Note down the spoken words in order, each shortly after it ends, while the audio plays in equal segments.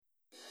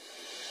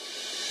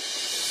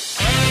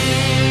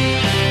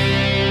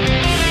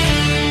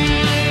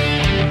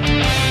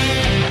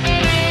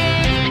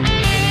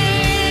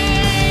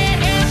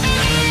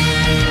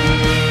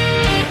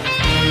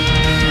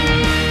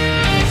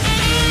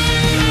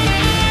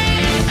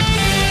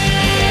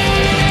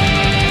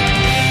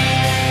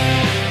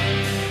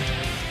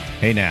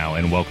Hey now,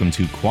 and welcome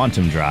to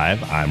Quantum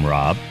Drive. I'm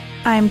Rob.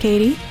 I'm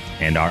Katie.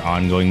 And our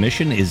ongoing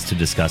mission is to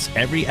discuss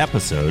every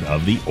episode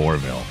of the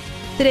Orville.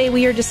 Today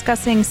we are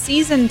discussing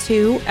Season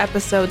 2,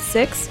 Episode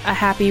 6, A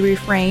Happy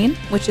Refrain,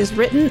 which is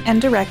written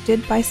and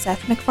directed by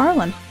Seth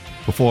MacFarlane.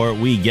 Before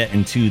we get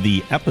into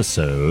the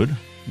episode,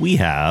 we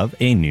have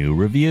a new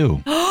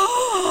review.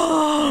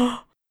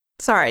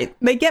 Sorry,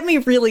 they get me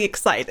really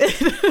excited.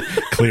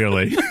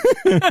 Clearly.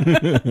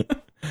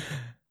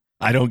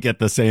 I don't get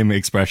the same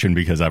expression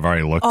because I've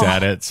already looked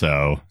at it,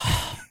 so...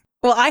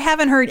 Well, I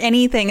haven't heard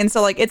anything, and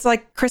so it's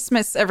like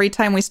Christmas every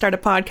time we start a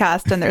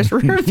podcast and there's a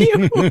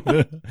review.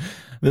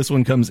 This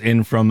one comes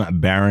in from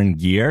Baron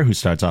Gear, who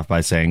starts off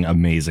by saying,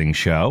 amazing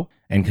show,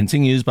 and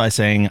continues by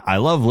saying, I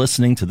love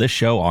listening to this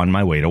show on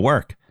my way to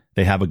work.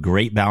 They have a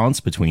great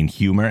balance between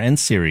humor and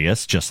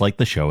serious, just like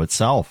the show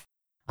itself.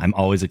 I'm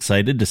always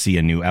excited to see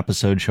a new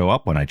episode show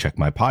up when I check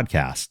my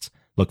podcasts.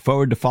 Look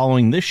forward to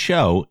following this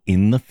show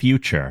in the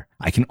future.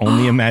 I can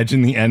only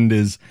imagine the end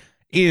is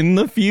in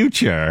the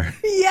future.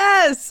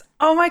 Yes.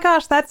 Oh my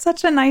gosh, that's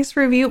such a nice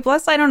review.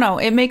 Plus, I don't know,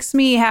 it makes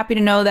me happy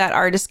to know that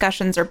our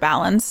discussions are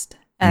balanced.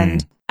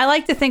 And I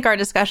like to think our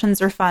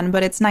discussions are fun,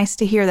 but it's nice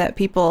to hear that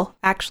people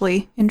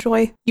actually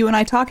enjoy you and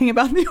I talking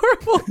about the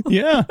Orville.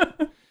 Yeah.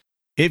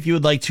 If you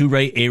would like to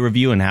write a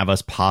review and have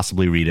us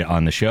possibly read it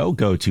on the show,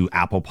 go to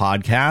Apple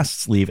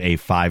Podcasts, leave a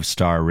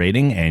 5-star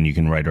rating, and you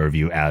can write a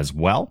review as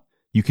well.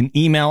 You can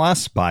email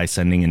us by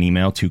sending an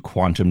email to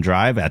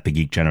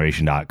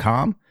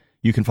quantumdrive@thegeekgeneration.com.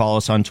 You can follow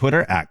us on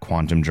Twitter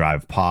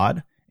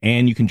 @QuantumDrivePod,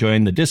 and you can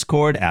join the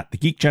Discord at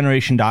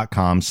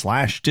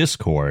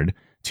thegeekgeneration.com/Discord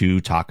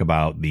to talk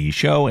about the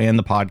show and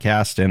the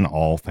podcast and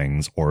all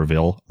things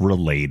Orville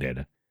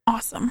related.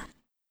 Awesome.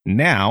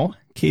 Now,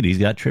 Katie's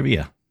got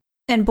trivia.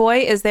 And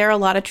boy, is there a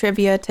lot of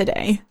trivia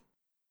today.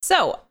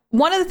 So,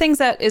 one of the things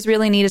that is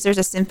really neat is there's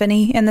a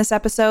symphony in this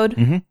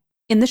episode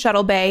in the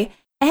shuttle bay.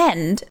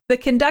 And the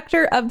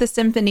conductor of the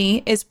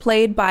symphony is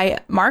played by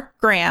Mark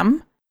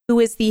Graham, who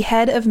is the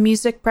head of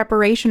music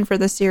preparation for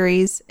the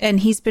series.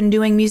 And he's been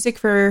doing music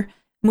for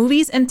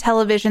movies and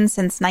television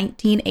since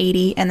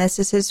 1980. And this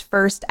is his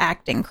first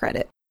acting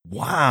credit.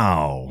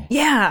 Wow.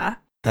 Yeah.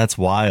 That's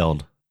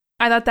wild.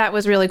 I thought that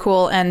was really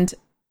cool. And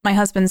my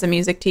husband's a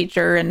music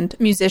teacher and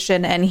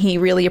musician, and he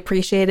really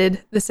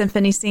appreciated the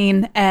symphony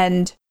scene.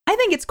 And I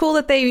think it's cool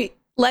that they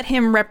let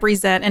him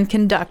represent and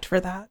conduct for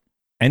that.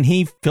 And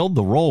he filled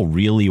the role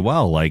really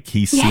well. Like,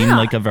 he seemed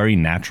like a very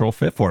natural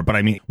fit for it. But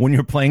I mean, when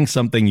you're playing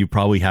something you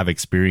probably have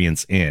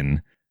experience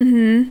in,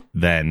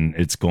 then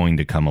it's going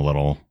to come a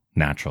little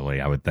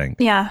naturally, I would think.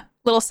 Yeah,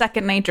 little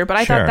second nature. But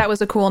I thought that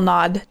was a cool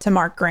nod to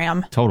Mark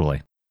Graham.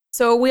 Totally.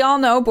 So we all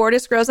know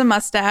Bortus grows a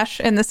mustache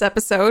in this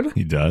episode.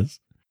 He does.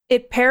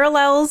 It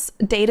parallels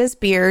Data's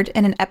beard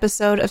in an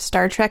episode of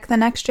Star Trek The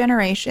Next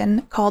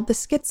Generation called The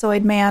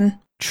Schizoid Man.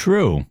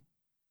 True.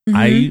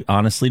 I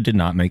honestly did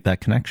not make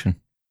that connection.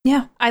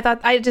 Yeah, I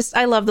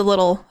love the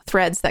little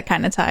threads that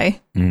kind of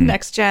tie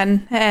Next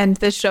Gen and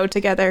this show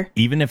together.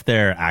 Even if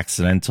they're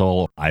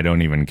accidental, I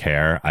don't even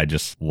care. I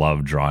just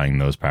love drawing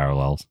those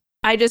parallels.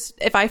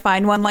 If I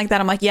find one like that,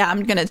 I'm like, yeah,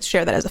 I'm going to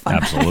share that as a fun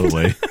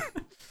Absolutely.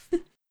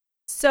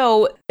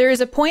 So there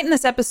is a point in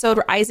this episode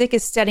where Isaac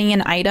is studying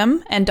an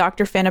item and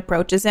Dr. Finn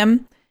approaches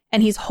him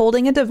and he's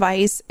holding a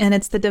device, and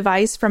it's the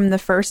device from the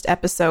first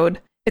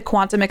episode, the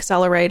quantum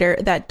accelerator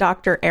that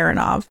Dr.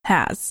 Aronov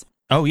has.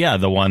 Oh, yeah,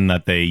 the one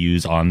that they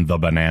use on the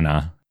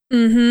banana.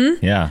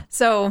 Yeah.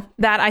 So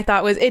that I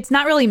thought it's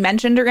not really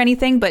mentioned or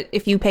anything, but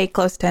if you pay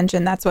close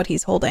attention, that's what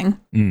he's holding.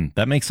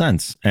 That makes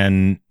sense.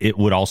 And it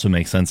would also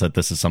make sense that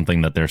this is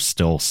something that they're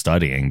still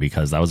studying,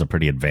 because that was a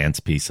pretty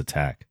advanced piece of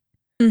tech.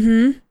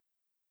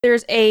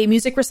 There's a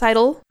music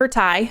recital for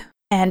Ty,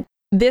 and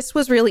this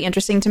was really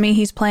interesting to me.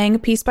 He's playing a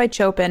piece by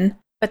Chopin,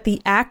 but the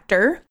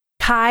actor,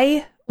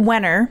 Kai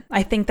Wenner,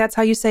 I think that's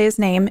how you say his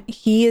name,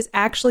 he is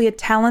actually a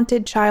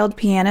talented child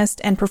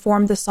pianist and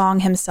performed the song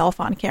himself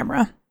on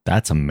camera.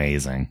 That's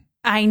amazing.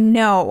 I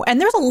know.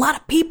 And there's a lot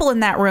of people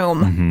in that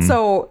room.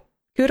 So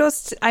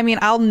kudos.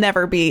 I'll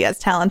never be as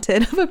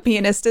talented of a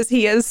pianist as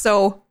he is.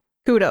 So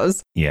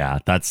kudos. Yeah,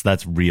 that's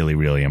really,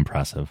 really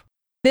impressive.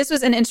 This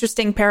was an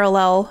interesting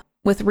parallel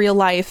with real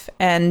life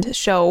and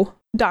show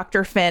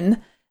Dr. Finn.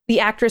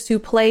 The actress who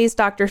plays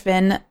Dr.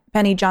 Finn,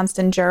 Penny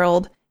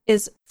Johnston-Gerald,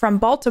 is from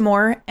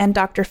Baltimore, and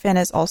Dr. Finn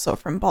is also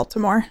from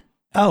Baltimore.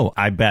 Oh,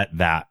 I bet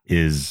that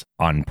is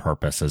on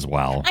purpose as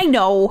well. I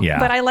know,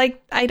 but I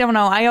don't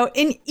know.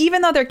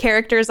 Even though they're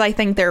characters, I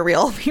think they're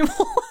real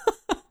people.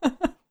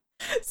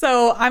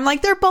 So I'm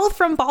like, they're both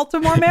from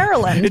Baltimore,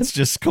 Maryland. It's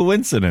just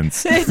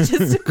coincidence. It's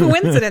just a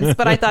coincidence,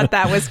 but I thought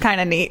that was kind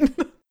of neat.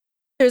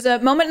 There's a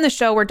moment in the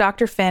show where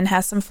Dr. Finn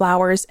has some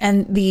flowers,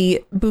 and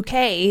the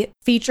bouquet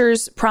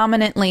features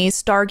prominently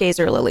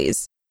stargazer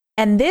lilies.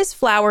 And this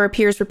flower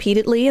appears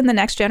repeatedly in The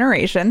Next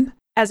Generation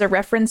as a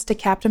reference to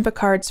Captain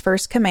Picard's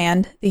first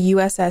command, the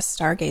USS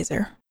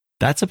Stargazer.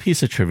 That's a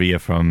piece of trivia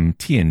from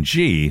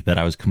TNG that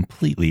I was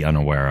completely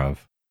unaware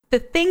of. The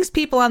things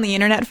people on the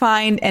internet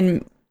find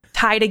and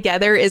tie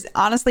together is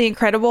honestly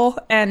incredible.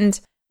 And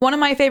one of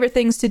my favorite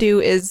things to do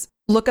is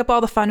look up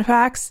all the fun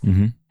facts.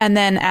 And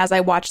then as I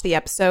watch the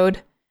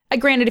episode,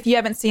 granted, if you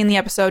haven't seen the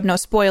episode, no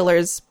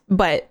spoilers,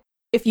 but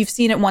if you've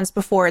seen it once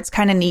before, it's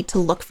kind of neat to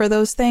look for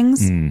those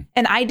things. And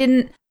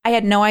I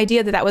had no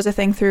idea that was a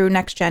thing through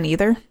Next Gen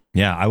either.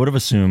 Yeah, I would have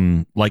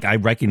assumed, like, I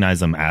recognize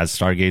them as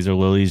Stargazer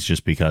lilies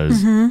just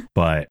because,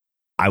 but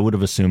I would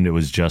have assumed it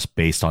was just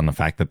based on the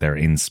fact that they're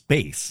in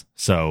space.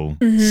 So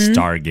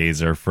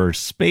Stargazer for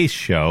space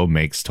show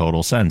makes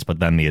total sense. But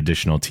then the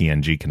additional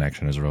TNG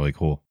connection is really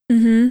cool.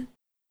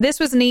 This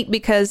was neat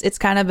because it's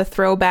kind of a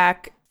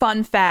throwback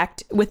fun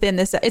fact within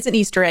this. It's an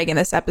Easter egg in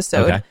this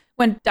episode. Okay.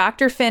 When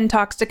Dr. Finn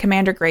talks to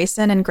Commander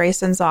Grayson in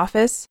Grayson's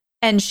office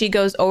and she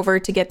goes over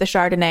to get the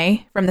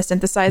Chardonnay from the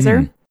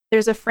synthesizer,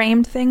 there's a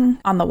framed thing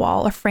on the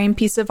wall, a framed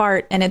piece of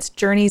art, and it's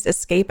Journey's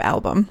Escape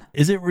album.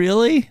 Is it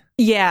really?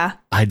 Yeah.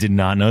 I did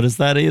not notice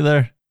that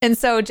either. And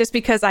so just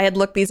because I had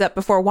looked these up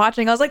before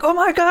watching, I was like, oh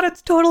my God,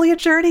 it's totally a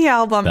Journey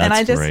album. That's and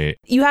I just, great.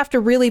 You have to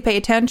really pay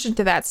attention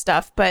to that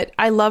stuff. But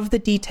I love the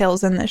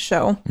details in this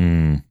show.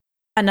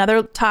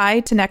 Another tie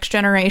to Next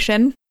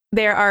Generation.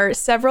 There are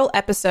several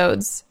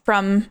episodes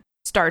from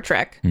Star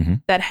Trek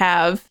that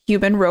have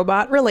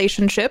human-robot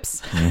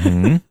relationships.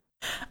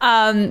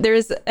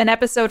 There's an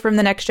episode from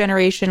the Next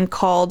Generation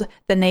called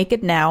The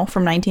Naked Now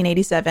from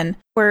 1987,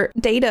 where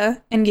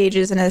Data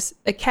engages in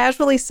a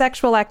casually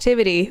sexual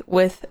activity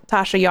with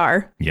Tasha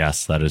Yar.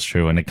 Yes, that is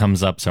true. And it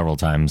comes up several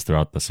times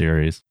throughout the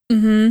series.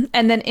 And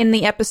then in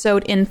the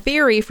episode In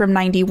Theory from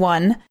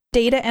 91,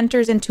 Data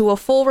enters into a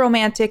full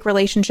romantic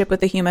relationship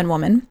with a human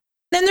woman.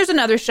 Then there's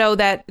another show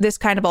that this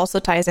kind of also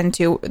ties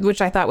into, which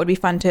I thought would be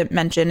fun to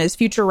mention, is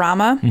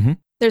Futurama.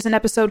 There's an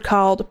episode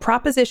called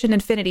Proposition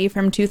Infinity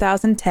from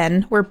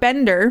 2010 where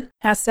Bender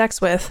has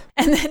sex with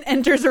and then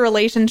enters a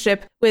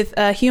relationship with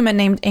a human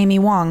named Amy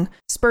Wong,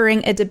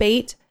 spurring a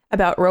debate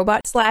about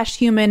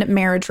robot/human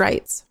marriage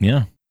rights.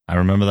 Yeah, I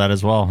remember that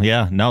as well.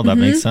 Yeah, no, that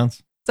makes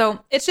sense.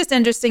 So it's just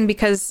interesting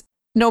because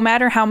no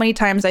matter how many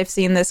times I've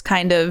seen this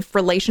kind of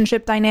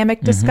relationship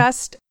dynamic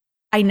discussed,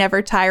 I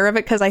never tire of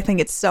it because I think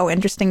it's so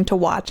interesting to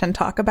watch and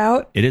talk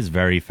about. It is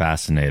very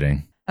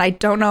fascinating. I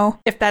don't know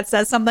if that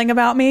says something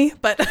about me,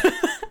 but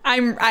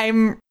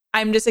I'm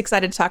just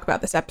excited to talk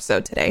about this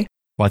episode today.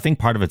 Well, I think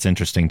part of it's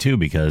interesting too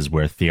because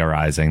we're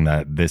theorizing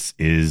that this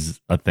is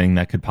a thing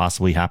that could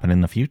possibly happen in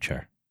the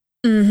future.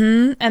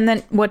 And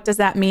then what does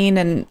that mean?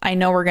 And I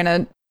know we're going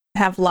to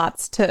have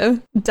lots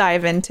to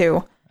dive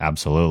into.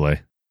 Absolutely.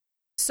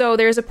 So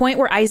there's a point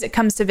where Isaac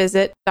comes to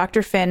visit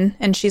Dr. Finn,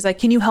 and she's like,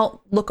 can you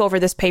help look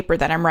over this paper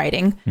that I'm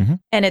writing?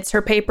 And it's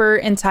her paper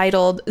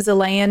entitled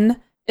Zelayan.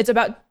 It's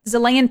about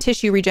Zelayan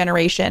tissue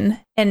regeneration.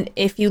 And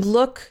if you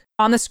look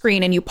on the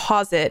screen and you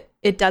pause it,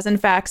 it does in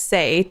fact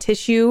say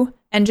Tissue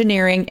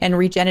Engineering and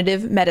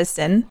Regenerative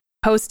Medicine,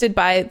 hosted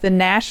by the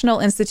National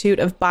Institute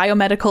of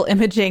Biomedical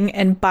Imaging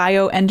and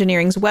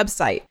Bioengineering's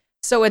website.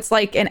 So it's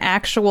like an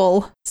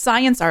actual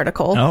science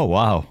article. Oh,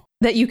 wow.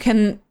 That you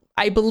can,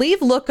 I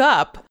believe, look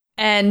up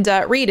and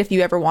read if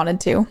you ever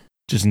wanted to.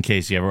 Just in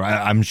case you ever,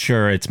 I'm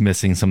sure it's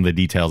missing some of the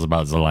details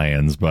about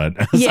Zelayans, but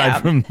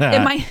aside from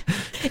that.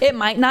 It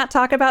might not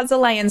talk about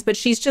Zelayans, but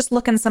she's just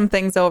looking some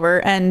things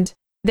over, and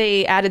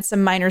they added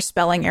some minor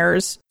spelling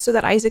errors so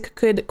that Isaac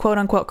could, quote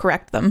unquote,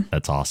 correct them.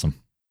 That's awesome.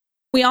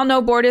 We all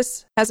know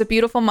Bortus has a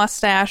beautiful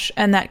mustache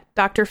and that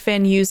Dr.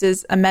 Finn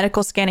uses a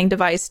medical scanning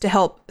device to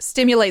help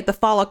stimulate the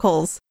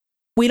follicles.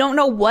 We don't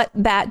know what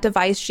that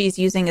device she's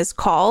using is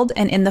called,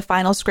 and in the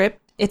final script,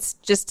 it's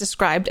just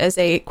described as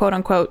a, quote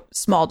unquote,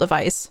 small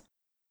device.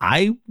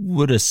 I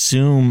would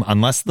assume,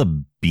 unless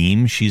the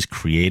beam she's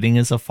creating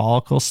is a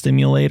follicle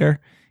stimulator,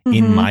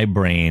 in my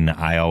brain,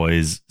 I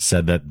always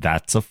said that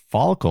that's a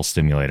follicle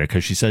stimulator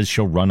because she says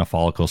she'll run a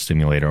follicle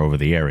stimulator over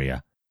the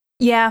area.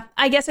 Yeah,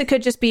 I guess it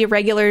could just be a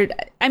regular.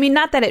 I mean,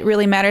 not that it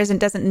really matters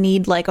and doesn't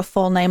need like a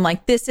full name.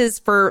 Like this is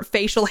for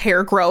facial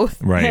hair growth.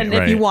 Right. And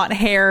if you want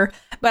hair.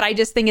 But I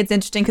just think it's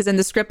interesting because in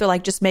the script, they're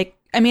like, just make.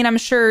 I mean, I'm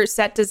sure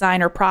set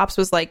design or props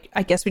was like,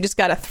 I guess we just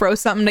got to throw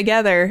something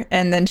together.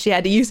 And then she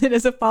had to use it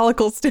as a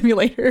follicle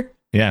stimulator.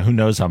 Yeah, who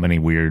knows how many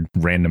weird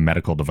random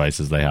medical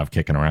devices they have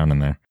kicking around in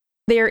there.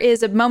 There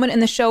is a moment in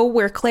the show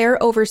where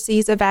Claire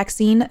oversees a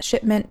vaccine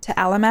shipment to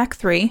Alamac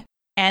 3.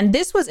 And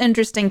this was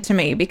interesting to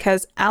me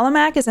because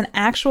Alamac is an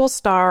actual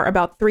star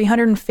about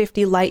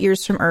 350 light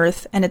years from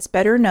Earth, and it's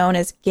better known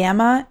as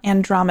Gamma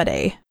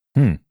Andromedae.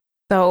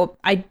 So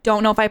I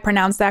don't know if I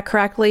pronounced that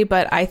correctly,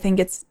 but I think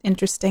it's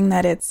interesting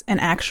that it's an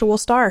actual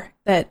star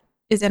that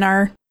is in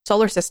our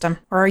solar system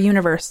or our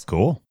universe.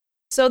 Cool.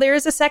 So there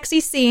is a sexy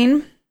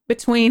scene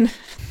between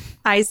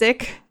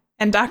Isaac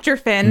and Dr.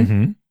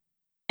 Finn.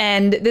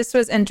 And this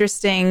was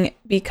interesting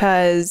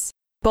because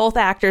both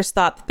actors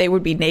thought that they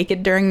would be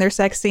naked during their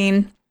sex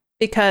scene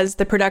because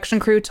the production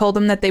crew told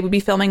them that they would be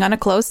filming on a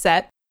closed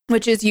set,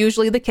 which is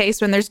usually the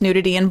case when there's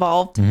nudity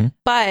involved.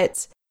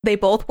 But they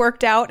both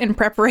worked out in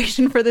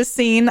preparation for this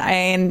scene,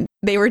 and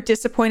they were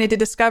disappointed to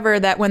discover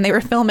that when they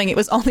were filming, it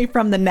was only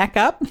from the neck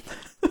up.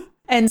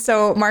 And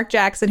so Mark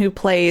Jackson, who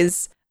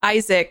plays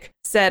Isaac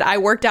said, I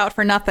worked out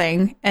for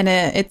nothing. And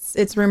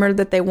it's rumored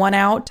that they won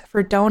out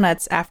for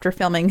donuts after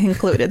filming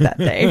concluded that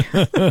day.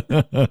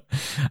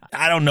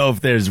 I don't know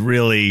if there's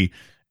really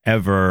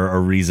ever a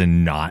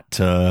reason not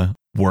to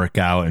work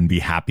out and be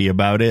happy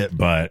about it,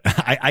 but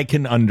I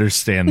can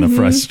understand the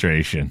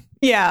frustration.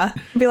 Yeah.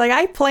 Be like,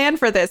 I planned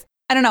for this.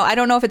 I don't know. I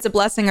don't know if it's a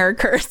blessing or a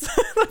curse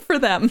for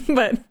them,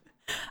 but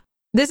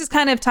this is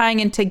kind of tying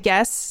into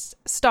guest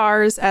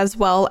stars as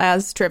well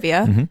as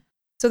trivia. Mm-hmm.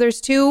 So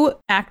there's 2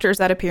 actors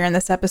that appear in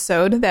this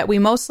episode that we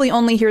mostly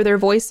only hear their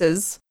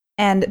voices.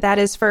 And that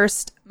is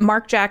first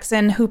Mark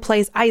Jackson, who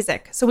plays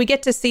Isaac. So we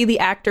get to see the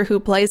actor who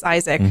plays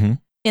Isaac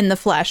in the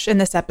flesh in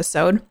this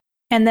episode.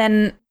 And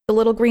then the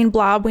little green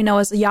blob we know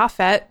as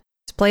Yaphet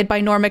is played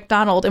by Norm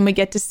Macdonald. And we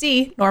get to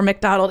see Norm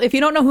Macdonald. If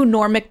you don't know who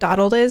Norm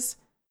Macdonald is,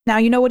 now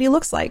you know what he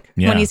looks like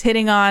when he's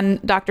hitting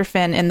on Dr.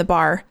 Finn in the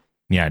bar.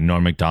 Yeah,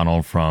 Norm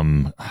Macdonald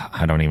from,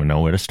 I don't even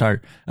know where to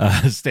start,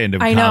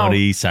 stand-up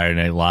comedy,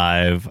 Saturday Night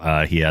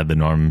Live. He had the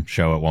Norm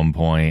show at one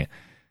point.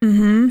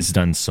 Mm-hmm. He's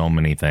done so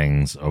many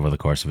things over the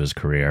course of his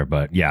career.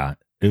 But yeah,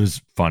 it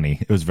was funny.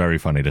 It was very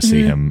funny to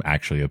see him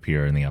actually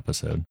appear in the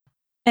episode.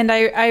 And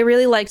I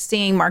really liked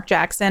seeing Mark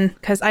Jackson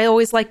because I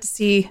always like to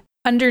see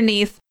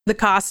underneath the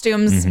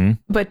costumes,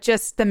 but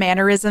just the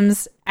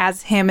mannerisms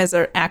as him as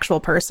an actual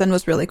person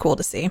was really cool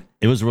to see.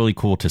 It was really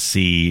cool to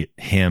see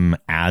him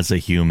as a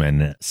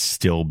human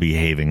still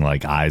behaving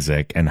like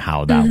Isaac and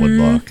how that would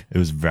look. It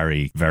was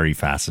very, very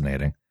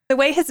fascinating. The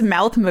way his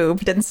mouth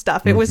moved and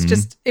stuff, it was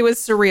it was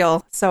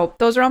surreal. So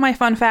those are all my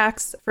fun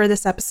facts for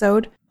this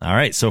episode. All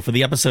right. So for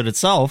the episode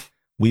itself,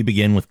 we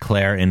begin with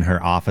Claire in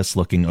her office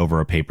looking over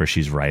a paper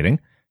she's writing.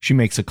 She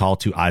makes a call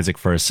to Isaac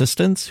for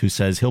assistance, who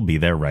says he'll be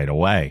there right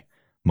away.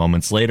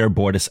 Moments later,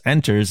 Bortus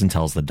enters and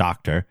tells the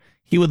doctor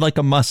he would like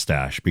a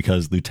mustache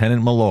because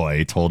Lieutenant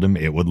Malloy told him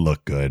it would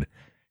look good.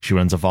 She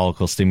runs a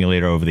follicle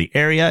stimulator over the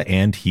area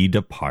and he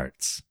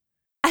departs.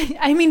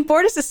 I mean,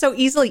 Bortus is so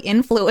easily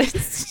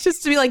influenced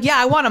just to be like, yeah,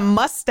 I want a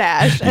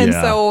mustache. And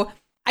so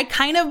I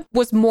kind of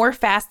was more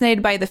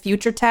fascinated by the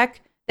future tech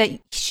that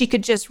she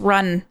could just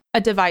run a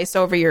device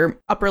over your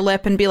upper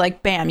lip and be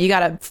like, bam, you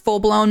got a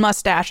full-blown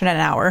mustache in an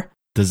hour.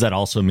 Does that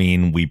also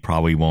mean we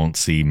probably won't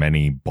see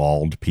many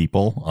bald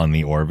people on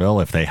the Orville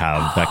if they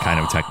have that kind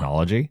of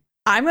technology?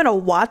 I'm going to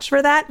watch for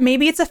that.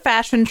 Maybe it's a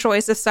fashion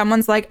choice if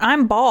someone's like,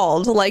 I'm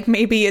bald. Like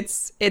maybe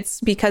it's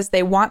because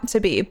they want to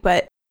be.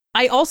 But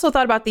I also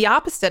thought about the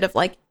opposite of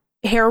like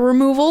hair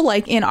removal,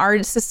 like in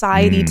our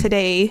society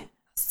today.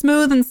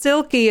 Smooth and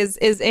silky is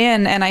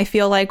in. And I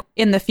feel like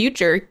in the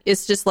future,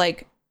 it's just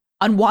like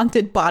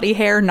unwanted body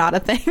hair, not a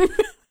thing.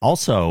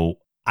 Also,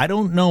 I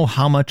don't know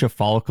how much a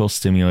follicle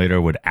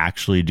stimulator would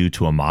actually do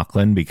to a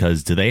Mocklin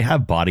because do they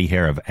have body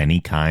hair of any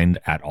kind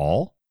at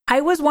all?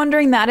 I was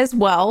wondering that as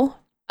well.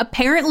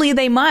 Apparently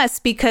they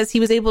must because he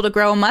was able to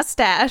grow a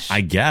mustache.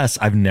 I guess.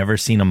 I've never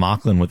seen a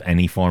Mocklin with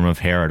any form of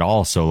hair at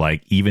all. So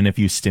like even if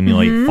you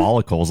stimulate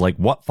follicles, like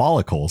what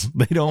follicles?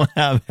 They don't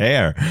have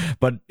hair.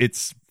 But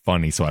it's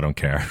funny, so I don't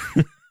care.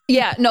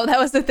 Yeah, no, that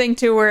was the thing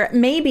too, where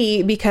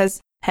maybe because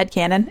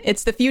headcanon,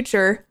 it's the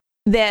future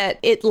that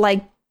it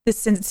like this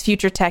since it's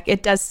future tech,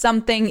 it does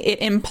something, it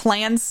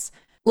implants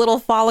little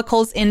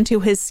follicles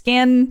into his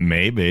skin.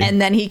 Maybe. And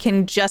then he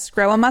can just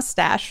grow a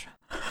mustache.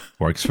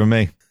 Works for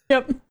me.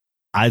 Yep.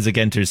 Isaac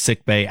enters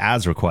sickbay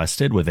as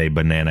requested with a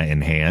banana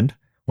in hand.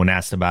 When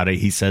asked about it,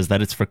 he says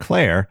that it's for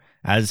Claire,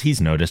 as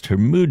he's noticed her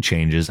mood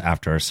changes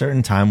after a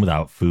certain time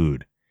without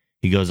food.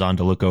 He goes on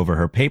to look over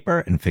her paper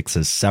and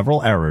fixes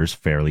several errors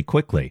fairly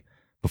quickly.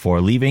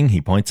 Before leaving,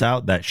 he points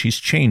out that she's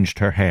changed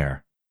her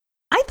hair.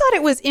 I thought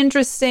it was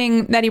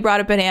interesting that he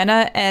brought a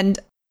banana, and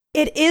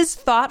it is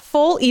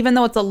thoughtful, even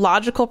though it's a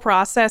logical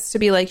process to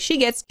be like, she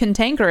gets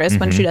cantankerous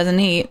when she doesn't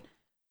eat.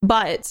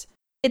 But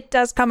it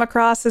does come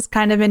across as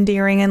kind of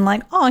endearing and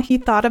like, oh, he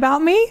thought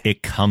about me.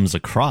 It comes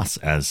across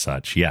as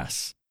such,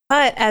 yes.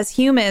 But as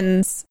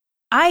humans,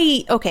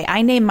 I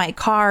name my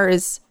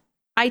cars.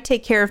 I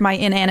take care of my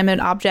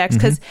inanimate objects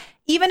because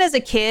even as a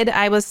kid,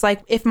 I was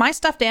like, if my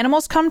stuffed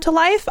animals come to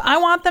life, I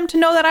want them to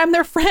know that I'm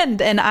their friend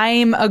and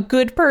I'm a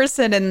good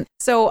person. And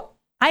so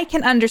I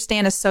can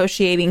understand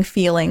associating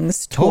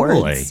feelings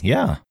towards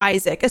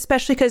Isaac,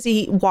 especially because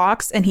he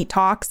walks and he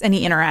talks and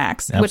he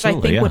interacts, which I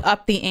think would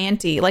up the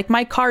ante. Like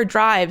my car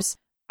drives.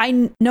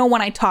 I know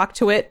when I talk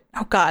to it.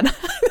 Oh, God,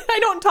 I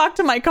don't talk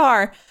to my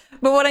car.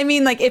 But what I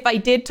mean, like if I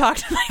did talk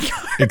to my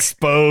car.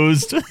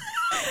 Exposed.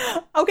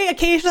 Okay,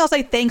 occasionally I'll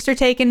say, thanks for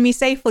taking me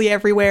safely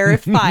everywhere.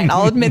 Fine,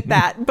 I'll admit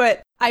that.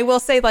 But I will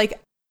say, like,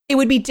 it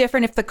would be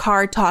different if the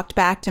car talked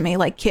back to me,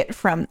 like Kit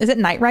from, is it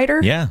Knight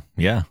Rider? Yeah.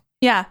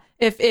 Yeah,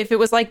 if it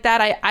was like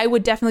that, I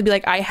would definitely be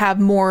like, I have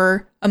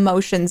more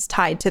emotions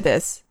tied to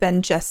this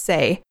than just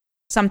say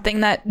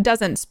something that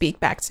doesn't speak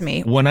back to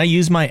me. When I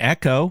use my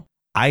Echo,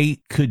 I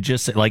could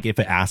just say, like, if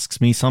it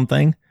asks me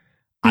something,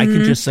 I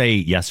could just say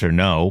yes or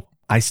no.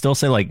 I still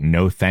say, like,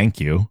 no, thank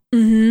you.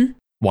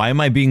 Why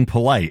am I being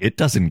polite? It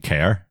doesn't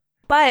care.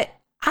 But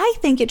I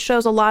think it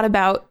shows a lot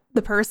about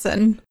the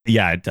person.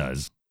 Yeah, it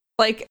does.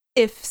 Like,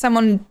 if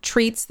someone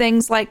treats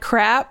things like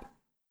crap,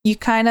 you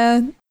kind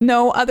of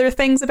know other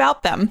things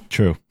about them.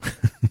 True.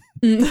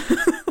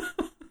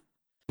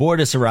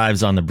 Bortus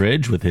arrives on the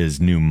bridge with his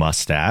new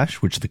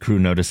mustache, which the crew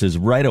notices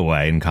right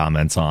away and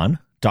comments on.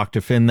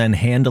 Dr. Finn then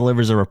hand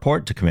delivers a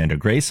report to Commander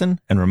Grayson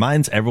and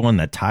reminds everyone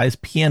that Ty's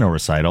piano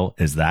recital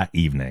is that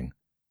evening.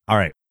 All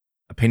right,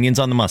 opinions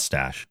on the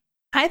mustache.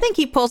 I think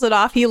he pulls it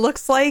off. He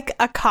looks like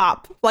a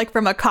cop, like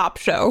from a cop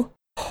show.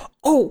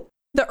 Oh,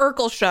 the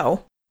Urkel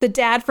show. The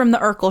dad from the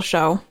Urkel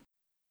show.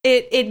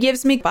 It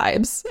gives me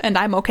vibes, and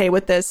I'm okay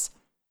with this.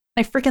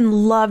 I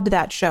freaking loved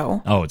that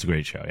show. Oh, it's a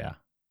great show, yeah.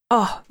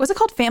 Oh, was it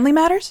called Family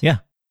Matters? Yeah.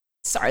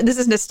 Sorry, this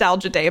is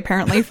nostalgia day,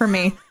 apparently, for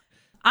me.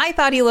 I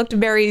thought he looked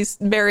very,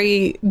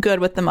 very good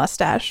with the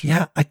mustache.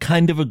 Yeah, I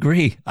kind of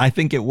agree. I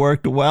think it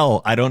worked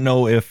well. I don't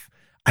know if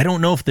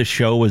the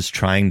show was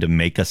trying to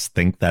make us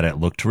think that it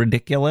looked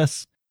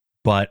ridiculous,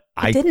 but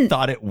I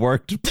thought it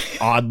worked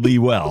oddly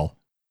well.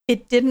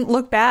 It didn't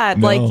look bad.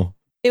 No. Like,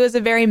 it was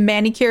a very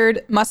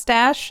manicured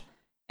mustache,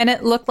 and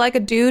it looked like a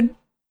dude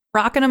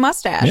rocking a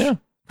mustache. Yeah.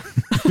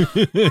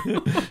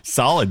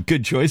 Solid.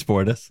 Good choice,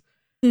 Bortus.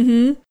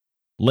 Mm-hmm.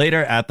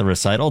 Later at the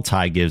recital,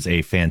 Ty gives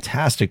a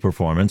fantastic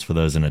performance for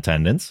those in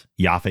attendance.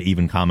 Yaphet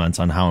even comments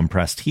on how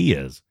impressed he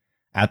is.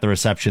 At the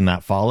reception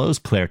that follows,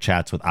 Claire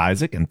chats with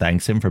Isaac and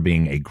thanks him for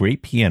being a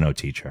great piano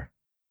teacher.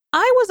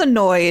 I was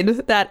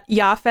annoyed that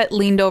Yaphet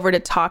leaned over to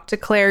talk to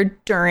Claire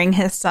during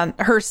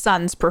her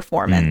son's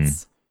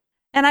performance.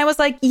 And I was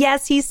like,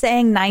 yes, he's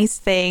saying nice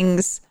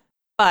things,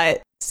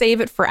 but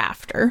save it for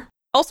after.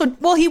 Also,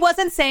 well, he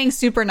wasn't saying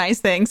super nice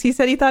things. He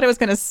said he thought it was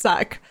going to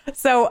suck.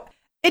 So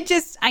it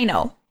just, I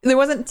know, there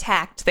wasn't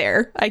tact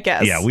there, I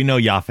guess. Yeah, we know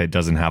Yaphet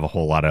doesn't have a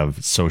whole lot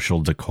of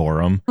social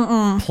decorum.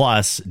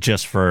 Plus,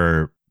 just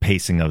for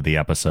pacing of the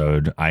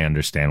episode, I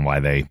understand why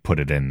they put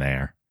it in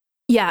there.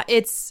 Yeah,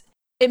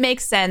 it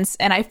makes sense.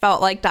 And I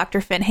felt like Dr.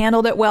 Finn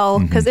handled it well.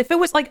 Because if it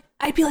was like,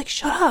 I'd be like,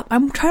 shut up.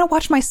 I'm trying to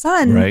watch my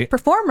son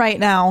perform right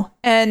now.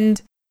 And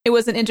it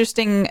was an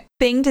interesting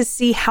thing to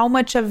see how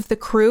much of the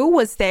crew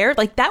was there.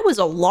 Like, that was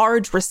a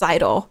large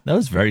recital. That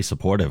was very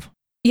supportive.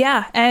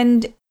 Yeah.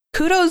 And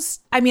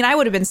kudos. I mean, I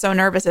would have been so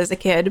nervous as a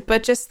kid,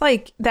 but just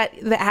like that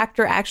the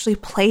actor actually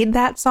played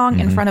that song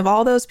in front of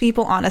all those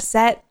people on a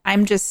set. I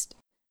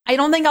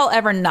don't think I'll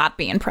ever not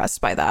be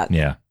impressed by that.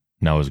 Yeah.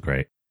 No, it was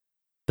great.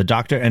 The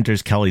doctor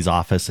enters Kelly's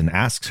office and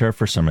asks her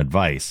for some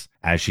advice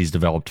as she's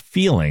developed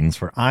feelings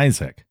for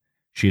Isaac.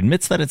 She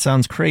admits that it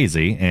sounds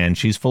crazy, and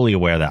she's fully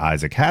aware that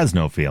Isaac has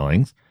no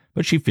feelings,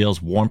 but she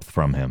feels warmth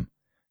from him.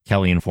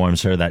 Kelly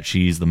informs her that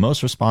she's the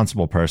most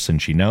responsible person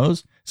she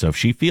knows, so if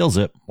she feels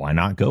it, why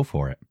not go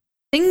for it?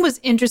 The thing was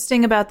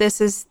interesting about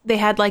this is they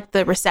had like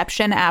the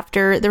reception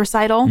after the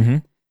recital,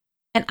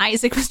 and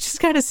Isaac was just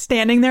kind of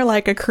standing there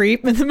like a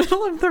creep in the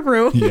middle of the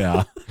room.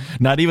 Yeah.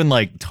 Not even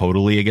like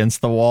totally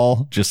against the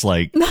wall, just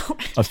like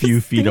a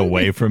few feet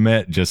away from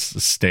it, just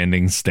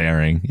standing,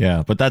 staring.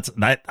 Yeah. But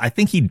I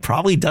think he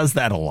probably does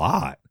that a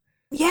lot.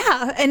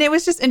 Yeah. And it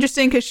was just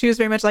interesting because she was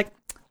very much like,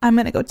 I'm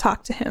going to go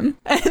talk to him.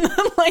 And then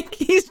like,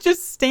 he's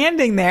just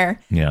standing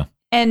there. Yeah.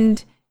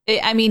 And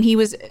he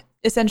was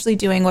essentially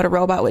doing what a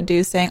robot would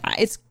do, saying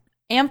it's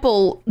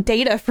ample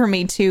data for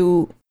me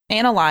to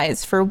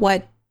analyze for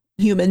what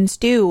humans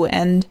do.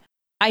 And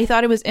I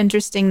thought it was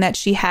interesting that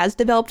she has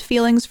developed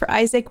feelings for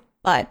Isaac,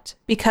 but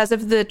because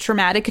of the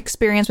traumatic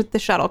experience with the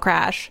shuttle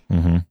crash,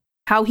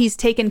 how he's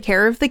taken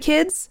care of the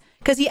kids,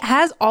 because he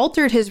has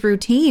altered his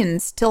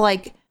routines to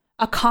like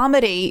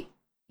accommodate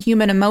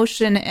human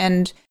emotion.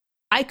 And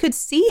I could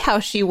see how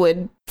she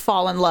would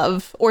fall in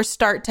love or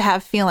start to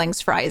have feelings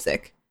for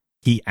Isaac.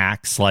 He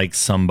acts like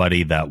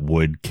somebody that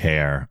would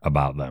care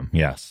about them.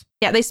 Yes.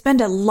 Yeah, they spend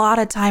a lot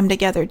of time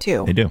together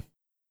too. They do.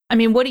 I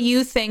mean, what do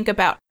you think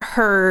about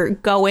her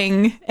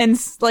going and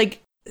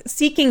like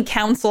seeking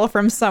counsel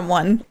from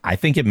someone? I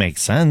think it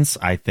makes sense.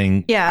 I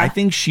think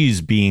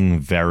she's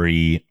being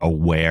very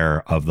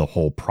aware of the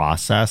whole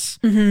process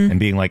and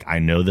being like, I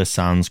know this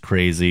sounds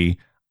crazy.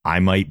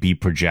 I might be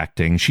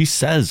projecting. She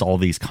says all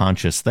these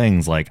conscious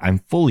things like, I'm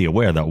fully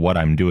aware that what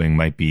I'm doing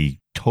might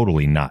be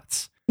totally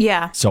nuts.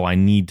 Yeah. So I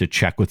need to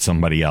check with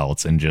somebody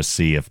else and just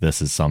see if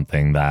this is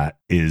something that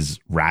is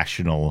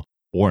rational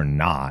or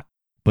not.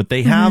 But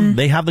they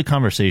have the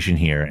conversation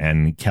here,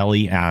 and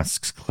Kelly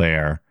asks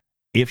Claire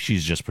if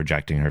she's just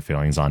projecting her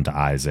feelings onto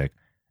Isaac.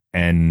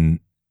 And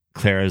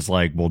Claire is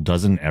like, well,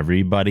 doesn't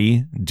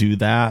everybody do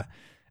that?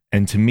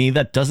 And to me,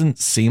 that doesn't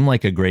seem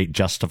like a great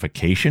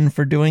justification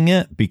for doing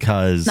it,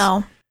 because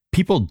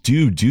people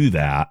do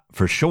that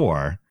for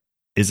sure.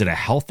 Is it a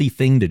healthy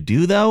thing to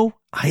do, though?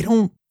 I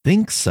don't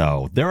think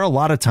so. There are a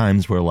lot of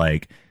times where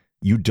like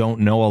you don't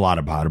know a lot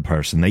about a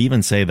person. They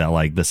even say that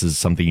like this is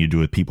something you do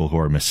with people who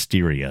are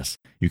mysterious.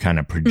 You kind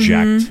of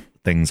project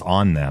things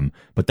on them,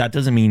 but that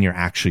doesn't mean you're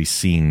actually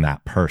seeing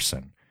that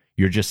person.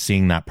 You're just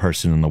seeing that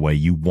person in the way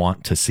you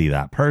want to see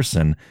that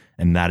person,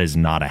 and that is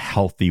not a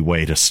healthy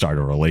way to start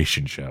a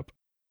relationship.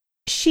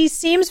 She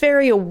seems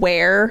very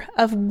aware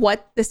of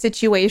what the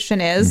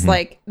situation is.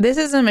 Like, this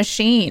is a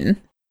machine,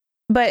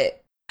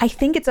 but I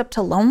think it's up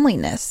to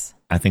loneliness.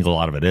 I think a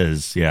lot of it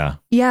is, yeah.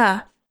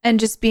 Yeah. and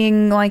just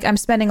being like, I'm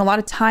spending a lot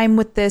of time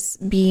with this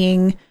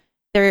being.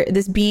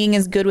 This being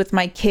is good with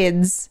my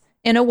kids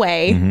in a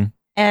way,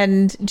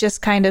 and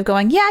just kind of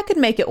going, yeah, I could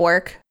make it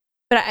work.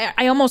 But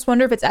I almost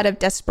wonder if it's out of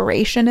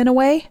desperation in a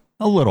way.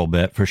 A little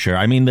bit, for sure.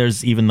 I mean,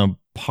 there's even the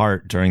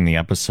part during the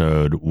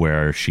episode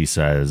where she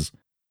says,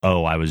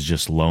 oh, I was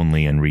just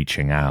lonely and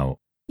reaching out.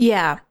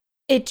 Yeah.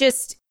 It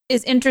just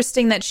is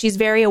interesting that she's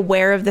very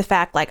aware of the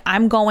fact, like,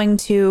 I'm going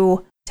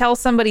to tell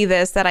somebody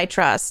this that I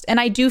trust. And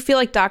I do feel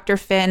like Dr.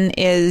 Finn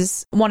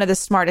is one of the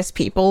smartest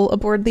people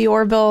aboard the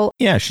Orville.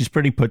 Yeah, she's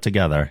pretty put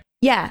together.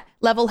 Yeah,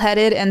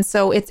 level-headed. And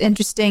so it's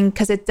interesting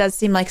because it does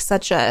seem like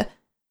such a,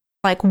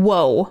 like,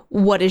 whoa,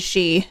 what's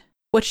she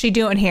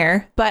doing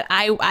here? But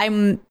I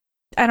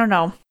don't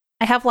know.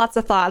 I have lots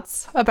of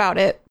thoughts about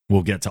it.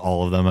 We'll get to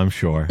all of them, I'm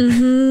sure.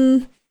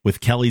 With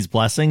Kelly's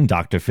blessing,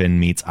 Dr. Finn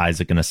meets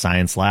Isaac in a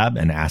science lab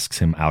and asks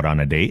him out on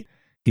a date.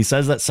 He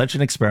says that such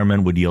an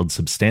experiment would yield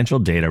substantial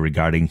data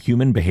regarding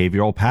human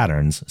behavioral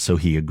patterns, so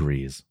he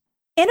agrees.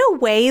 In a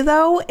way,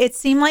 though, it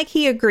seemed like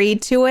he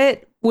agreed to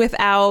it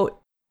without...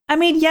 I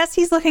mean, yes,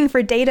 he's looking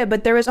for data,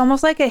 but there was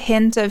almost like a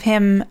hint of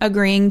him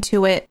agreeing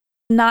to it,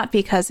 not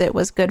because it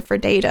was good for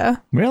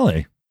data.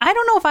 Really? I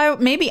don't know if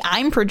maybe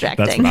I'm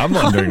projecting. That's what I'm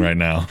wondering right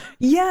now.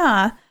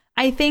 Yeah.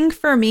 I think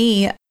for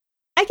me,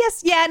 I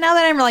guess, yeah, now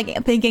that I'm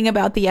like thinking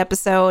about the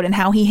episode and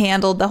how he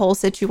handled the whole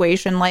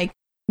situation, like,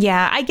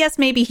 yeah, I guess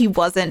maybe he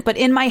wasn't. But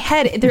in my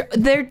head,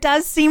 there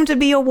does seem to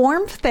be a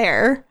warmth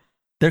there.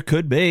 There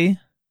could be.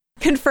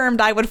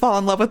 Confirmed I would fall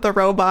in love with the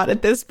robot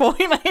at this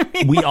point. I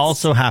mean, we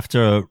also have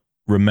to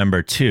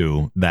remember,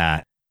 too,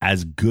 that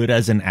as good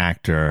as an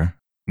actor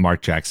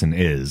Mark Jackson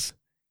is,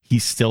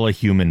 he's still a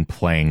human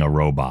playing a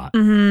robot.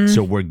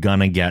 So we're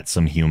gonna get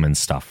some human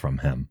stuff from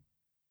him.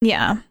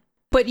 Yeah.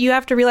 But you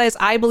have to realize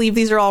I believe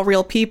these are all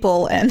real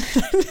people, and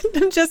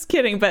I'm just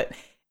kidding. But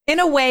in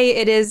a way,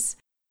 it is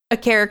a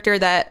character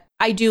that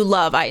I do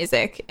love,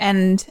 Isaac.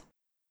 And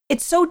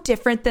it's so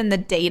different than the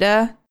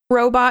Data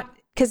robot,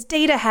 because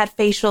Data had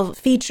facial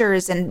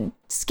features and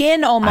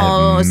skin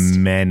almost. I have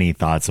many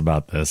thoughts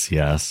about this,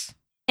 yes.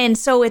 And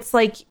so it's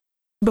like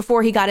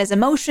before he got his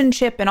emotion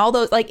chip and all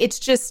those, like, it's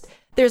just,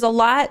 there's a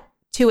lot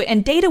to it.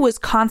 And Data was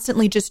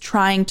constantly just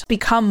trying to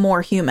become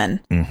more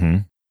human.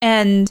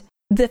 And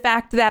the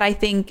fact that I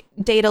think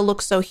Data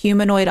looks so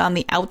humanoid on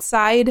the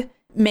outside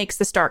makes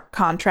the stark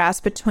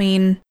contrast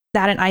between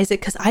that and Isaac,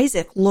 because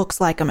Isaac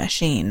looks like a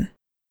machine.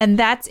 And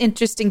that's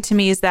interesting to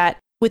me, is that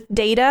with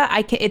Data,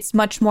 it's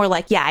much more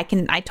like, yeah,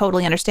 I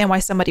totally understand why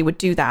somebody would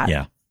do that.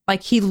 Yeah.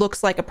 Like, he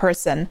looks like a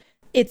person.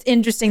 It's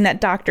interesting that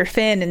Dr.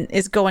 Finn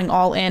is going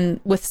all in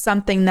with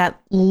something that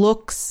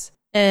looks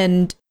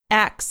and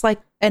acts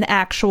like an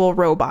actual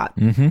robot.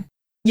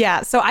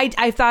 Yeah, so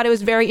I thought it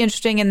was very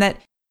interesting in that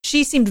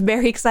she seemed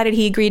very excited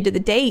he agreed to the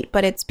date,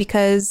 but it's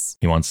because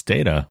he wants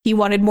Data. He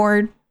wanted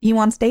more. He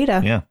wants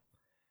Data. Yeah.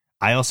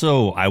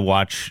 I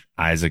watch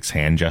Isaac's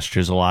hand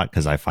gestures a lot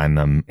because I find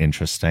them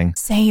interesting.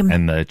 Same.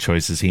 And the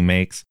choices he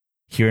makes.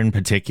 Here in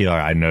particular,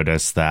 I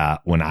noticed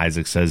that when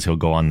Isaac says he'll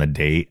go on the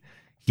date,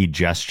 he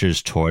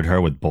gestures toward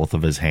her with both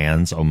of his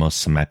hands almost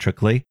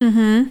symmetrically.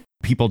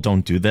 People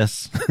don't do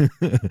this.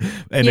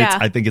 And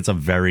I think it's a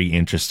very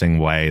interesting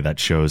way that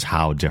shows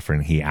how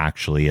different he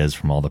actually is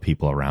from all the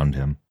people around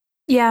him.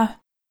 Yeah.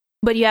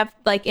 But you have,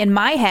 like, in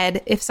my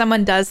head, if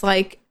someone does,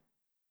 like,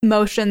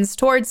 motions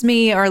towards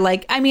me, or,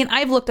 like, I mean,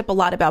 I've looked up a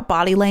lot about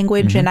body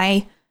language, and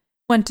I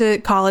went to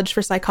college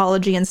for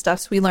psychology and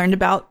stuff, so we learned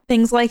about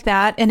things like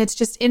that. And it's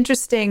just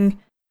interesting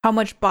how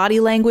much body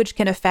language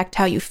can affect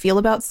how you feel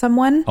about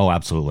someone. Oh,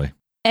 absolutely.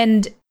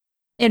 And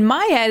in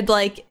my head,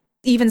 like,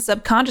 even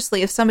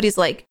subconsciously, if somebody's,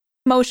 like,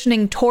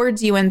 motioning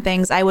towards you and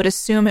things, I would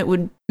assume it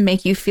would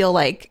make you feel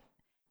like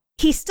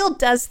he still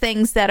does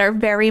things that are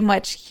very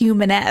much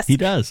human-esque. He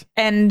does.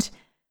 And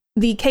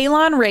the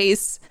Kalon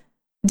race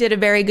did a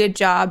very good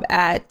job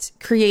at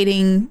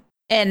creating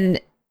an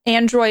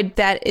android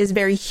that is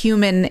very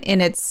human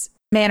in its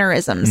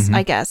mannerisms,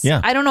 I guess.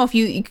 Yeah. I don't know if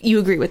you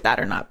agree with that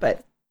or not,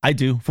 but I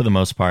do, for the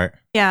most part.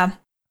 Yeah.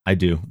 I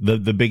do.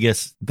 The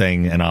biggest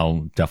thing, and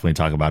I'll definitely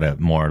talk about it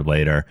more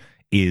later,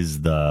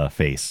 is the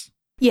face.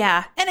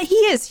 Yeah. And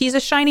he's a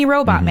shiny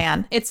robot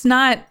man. It's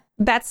not,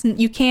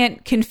 you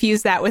can't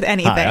confuse that with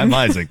anything. Hi, I'm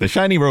Isaac, the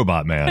shiny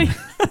robot man.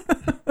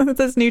 That's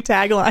his new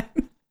tagline.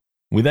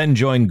 We then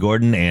join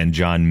Gordon and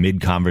John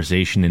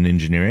mid-conversation in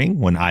engineering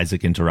when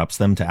Isaac interrupts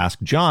them to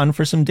ask John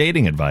for some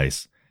dating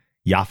advice.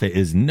 Yaphet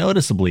is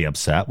noticeably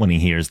upset when he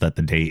hears that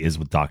the date is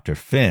with Dr.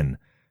 Finn.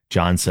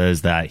 John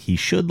says that he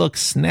should look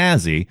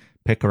snazzy,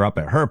 pick her up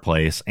at her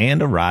place,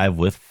 and arrive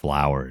with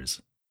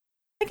flowers.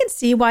 I can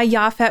see why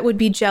Yaphet would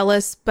be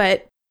jealous,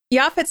 but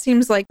Yaphet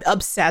seems like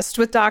obsessed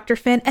with Dr.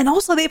 Finn. And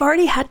also, they've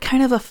already had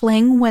kind of a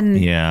fling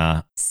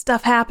when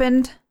stuff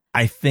happened.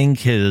 I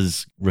think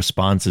his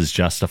response is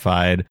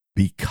justified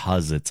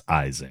because it's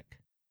Isaac.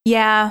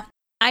 Yeah,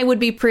 I would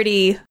be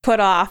pretty put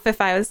off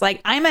if I was like,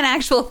 I'm an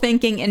actual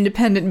thinking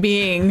independent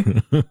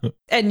being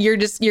and you're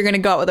going to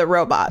go out with a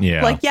robot.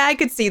 Yeah. Like, yeah, I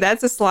could see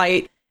that's a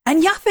slight.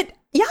 And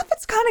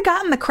Yaphet's kind of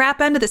gotten the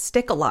crap end of the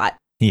stick a lot.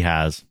 He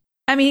has.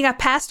 I mean, he got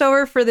passed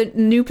over for the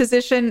new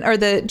position or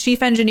the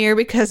chief engineer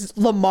because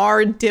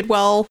Lamar did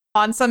well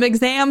on some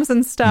exams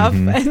and stuff.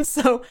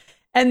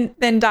 And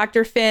then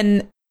Dr.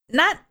 Finn,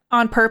 not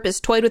on purpose,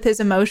 toyed with his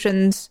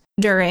emotions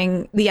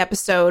during the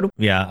episode.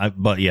 Yeah,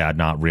 but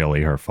not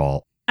really her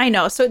fault. I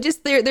know. So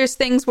just there's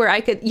things where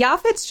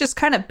Yaphet's just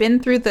kind of been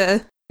through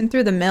the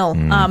mill.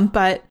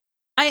 But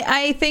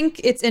I think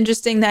it's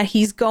interesting that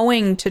he's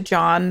going to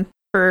John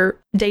for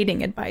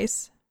dating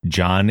advice.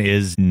 John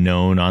is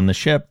known on the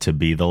ship to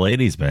be the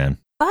ladies' man.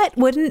 But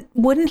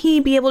wouldn't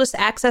he be able to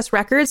access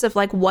records of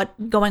like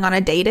what going on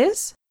a date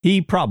is? He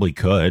probably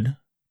could,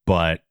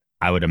 but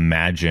I would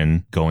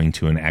imagine going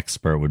to an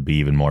expert would be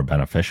even more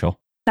beneficial.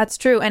 That's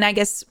true. And I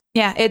guess,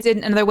 it's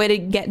another way to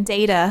get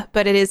data,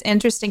 but it is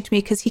interesting to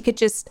me because he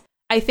could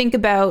I think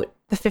about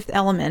The Fifth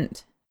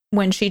Element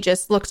when she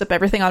just looks up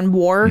everything on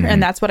war,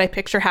 and that's what I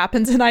picture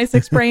happens in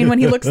Isaac's brain when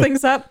he looks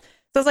things up.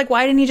 So I was like,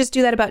 why didn't he just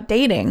do that about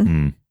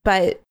dating?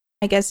 But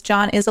I guess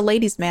John is a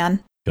ladies'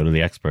 man. Go to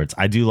the experts.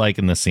 I do like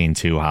in the scene,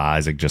 too, how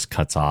Isaac just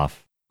cuts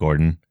off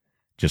Gordon.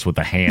 Just with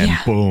the hand,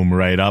 boom,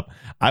 right up.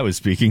 I was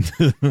speaking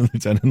to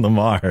Lieutenant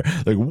Lamar.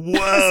 Like,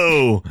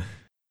 whoa.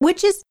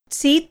 Which is,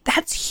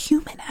 that's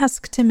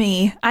human-esque to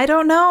me. I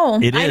don't know.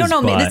 It is, I don't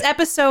know. This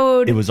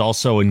episode... It was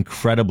also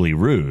incredibly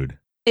rude.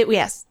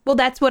 Yes. Well,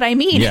 that's what I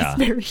mean. Yeah. It's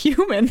very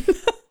human.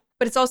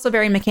 But it's also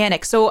very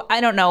mechanic. So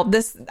I don't know.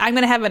 I'm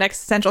going to have an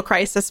existential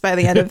crisis by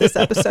the end of this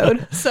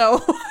episode.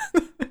 So...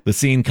 The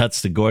scene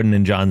cuts to Gordon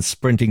and John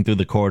sprinting through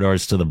the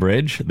corridors to the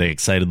bridge. They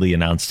excitedly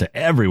announce to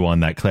everyone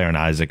that Claire and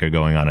Isaac are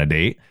going on a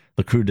date.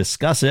 The crew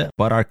discuss it,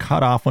 but are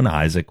cut off when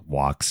Isaac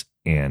walks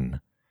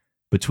in.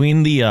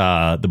 Between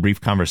the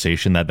brief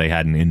conversation that they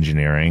had in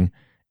engineering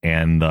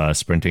and the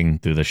sprinting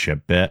through the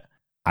ship bit,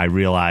 I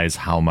realize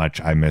how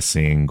much I miss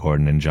seeing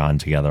Gordon and John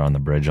together on the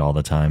bridge all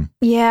the time.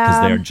 Yeah.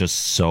 Because they're just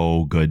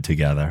so good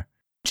together.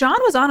 John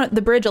was on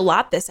the bridge a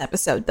lot this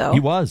episode, though.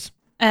 He was.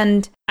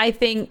 And I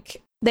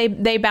think...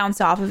 They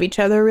bounce off of each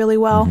other really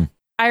well.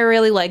 I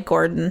really like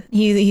Gordon.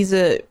 He's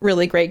a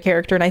really great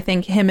character, and I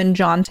think him and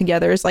John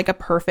together is like a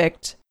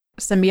perfect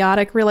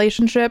symbiotic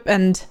relationship.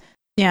 And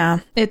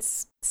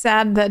it's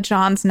sad that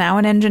John's now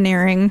in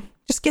engineering.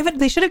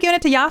 They should have given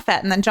it to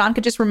Yaphet, and then John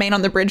could just remain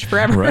on the bridge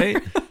forever.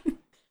 Right?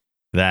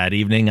 That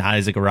evening,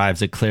 Isaac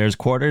arrives at Claire's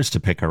quarters to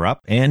pick her up,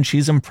 and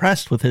she's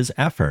impressed with his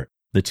effort.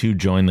 The two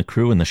join the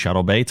crew in the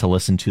shuttle bay to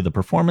listen to the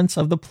performance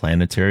of the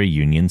Planetary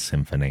Union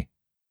Symphony.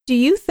 Do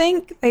you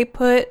think they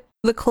put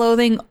the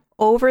clothing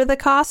over the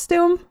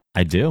costume?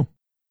 I do.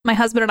 My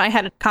husband and I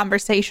had a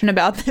conversation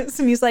about this,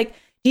 and he's like,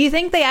 do you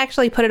think they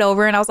actually put it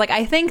over? And I was like,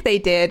 I think they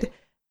did,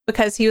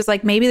 because he was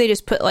like, maybe they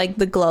just put like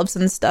the gloves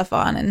and stuff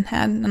on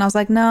and I was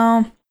like,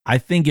 no. I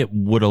think it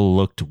would have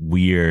looked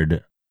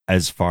weird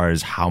as far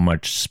as how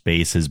much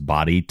space his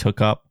body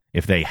took up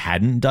if they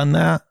hadn't done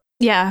that.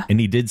 Yeah. And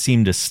he did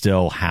seem to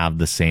still have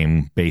the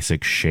same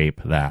basic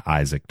shape that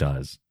Isaac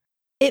does.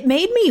 It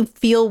made me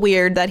feel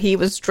weird that he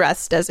was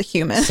dressed as a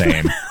human.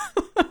 Same.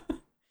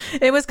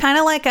 It was kind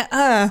of like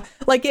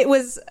like it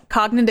was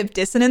cognitive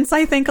dissonance,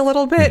 I think, a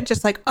little bit.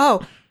 Just like,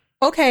 oh,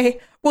 okay.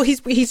 Well,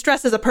 he's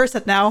dressed as a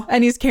person now,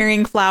 and he's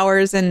carrying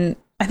flowers, and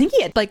I think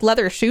he had like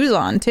leather shoes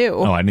on too.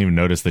 Oh, I didn't even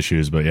notice the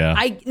shoes, but yeah.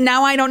 I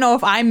don't know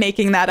if I'm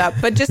making that up,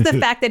 but just the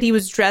fact that he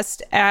was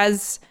dressed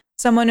as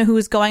someone who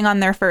was going on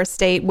their first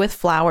date with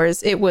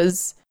flowers,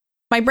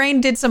 my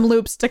brain did some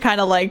loops to kind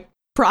of like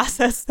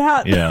process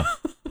that. Yeah.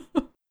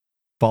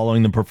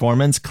 Following the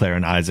performance, Claire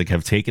and Isaac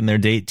have taken their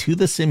date to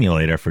the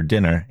simulator for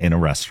dinner in a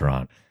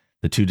restaurant.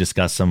 The two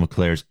discuss some of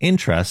Claire's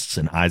interests,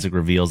 and Isaac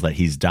reveals that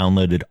he's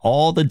downloaded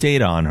all the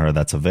data on her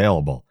that's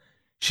available.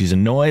 She's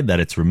annoyed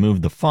that it's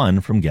removed the fun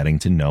from getting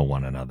to know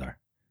one another.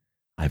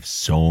 I have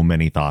so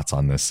many thoughts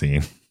on this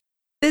scene.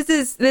 This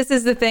is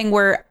the thing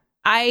where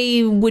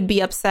I would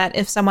be upset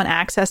if someone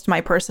accessed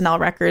my personnel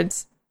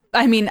records.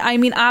 I mean,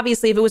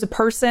 obviously, if it was a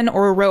person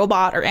or a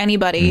robot or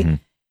anybody,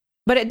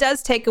 but it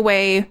does take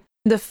away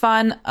the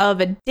fun of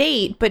a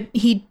date. But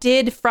he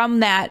did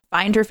from that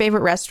find her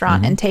favorite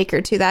restaurant and take her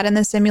to that in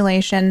the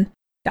simulation.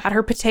 Got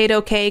her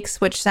potato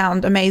cakes, which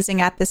sound amazing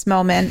at this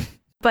moment.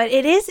 But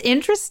it is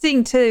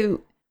interesting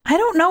I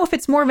don't know if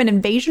it's more of an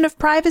invasion of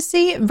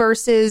privacy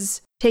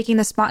versus taking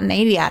the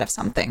spontaneity out of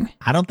something.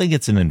 I don't think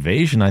it's an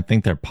invasion. I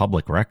think they're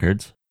public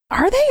records.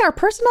 Are they? Are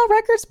personnel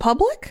records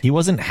public? He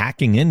wasn't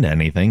hacking into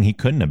anything. He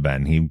couldn't have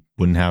been. He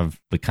wouldn't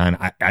have the kind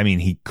of, I mean,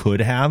 he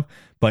could have,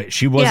 but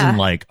she wasn't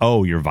like,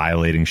 oh, you're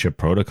violating ship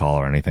protocol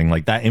or anything.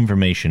 Like, that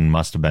information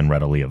must have been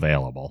readily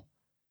available.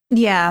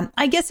 Yeah,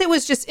 I guess it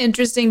was just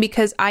interesting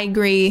because I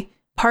agree.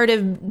 Part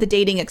of the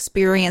dating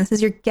experience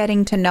is you're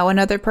getting to know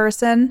another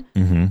person.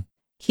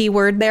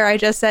 Keyword there I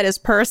just said is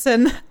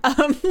person.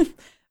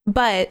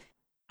 But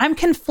I'm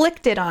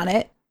conflicted on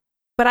it.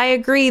 But I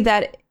agree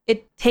that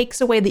it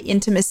takes away the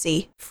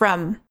intimacy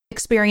from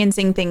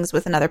experiencing things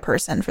with another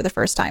person for the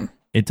first time.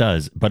 It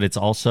does, but it's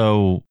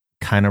also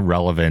kind of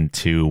relevant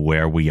to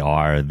where we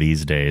are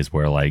these days,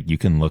 where like you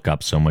can look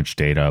up so much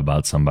data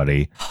about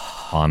somebody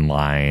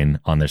online,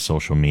 on their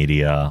social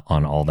media,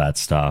 on all that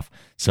stuff.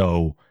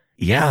 So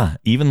Yeah,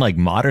 even like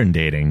modern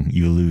dating,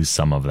 you lose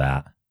some of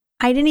that.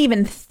 I didn't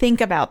even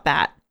think about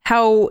that.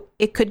 How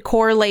it could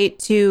correlate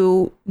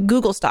to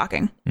Google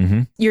stalking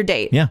your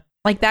date. Yeah.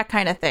 Like that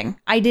kind of thing.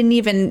 I didn't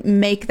even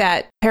make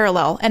that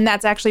parallel. And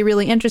that's actually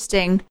really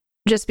interesting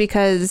just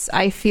because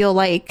I feel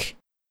like,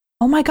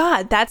 oh my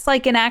God, that's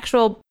like an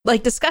actual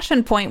like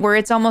discussion point where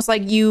it's almost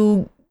like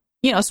you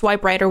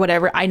swipe right or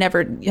whatever.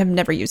 Have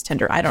never used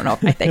Tinder. I don't know.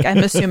 I'm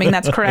assuming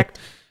that's correct.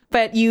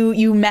 But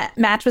you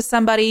match with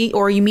somebody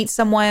or you meet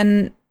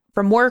someone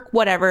from work,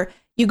 whatever.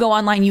 You go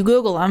online, you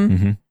Google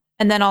them.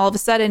 And then all of a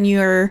sudden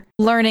you're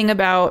learning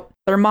about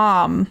their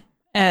mom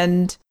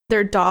and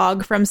their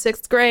dog from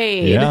 6th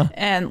grade. Yeah.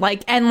 And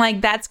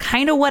that's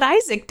kind of what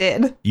Isaac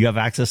did. You have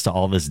access to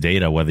all this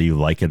data, whether you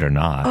like it or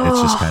not.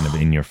 It's just kind of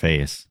in your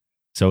face.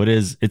 So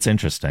it's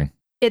interesting.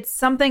 It's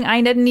something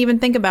I didn't even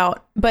think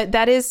about, but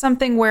that is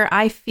something where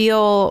I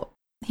feel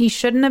he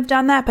shouldn't have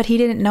done that, but he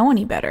didn't know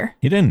any better.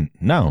 He didn't.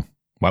 No.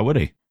 Why would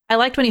he? I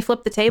liked when he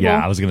flipped the table.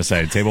 Yeah, I was going to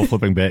say, table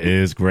flipping bit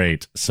is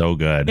great. So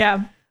good.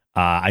 Yeah.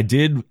 I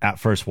did at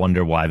first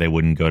wonder why they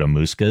wouldn't go to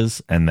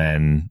Muska's and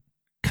then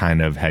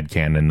kind of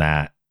headcanon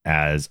that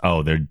as,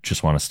 oh, they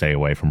just want to stay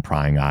away from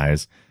prying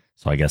eyes.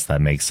 So I guess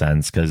that makes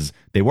sense because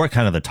they were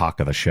kind of the talk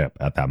of the ship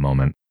at that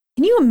moment.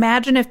 Can you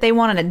imagine if they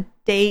wanted a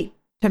date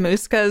to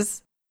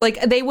Muska's? Like,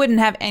 they wouldn't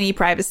have any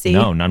privacy.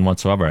 No, none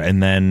whatsoever.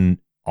 And then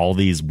all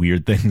these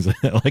weird things,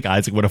 like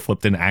Isaac would have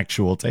flipped an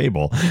actual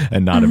table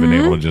and not have been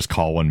able to just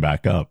call one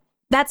back up.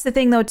 That's the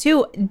thing, though,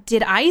 too.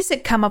 Did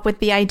Isaac come up with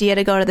the idea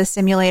to go to the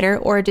simulator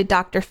or did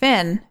Dr.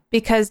 Finn?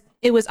 Because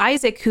it was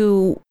Isaac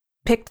who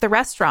picked the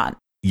restaurant.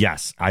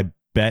 Yes, I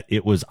bet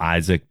it was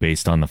Isaac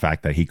based on the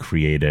fact that he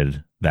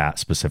created that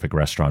specific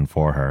restaurant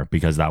for her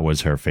because that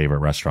was her favorite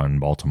restaurant in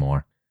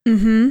Baltimore.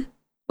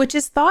 Which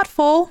is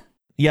thoughtful.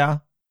 Yeah.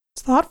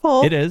 It's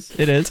thoughtful. It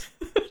is.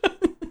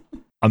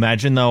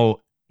 Imagine,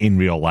 though, in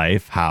real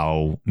life,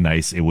 how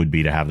nice it would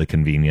be to have the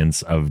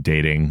convenience of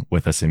dating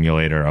with a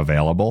simulator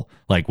available.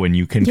 Like when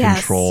you can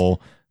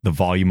control the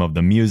volume of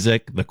the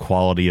music, the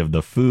quality of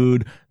the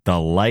food, the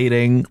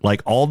lighting,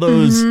 like all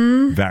those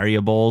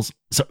variables.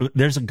 So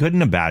there's a good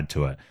and a bad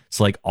to it.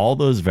 So like all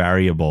those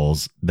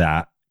variables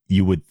that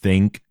you would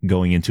think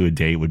going into a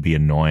date would be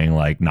annoying,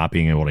 like not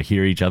being able to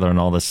hear each other and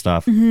all this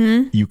stuff,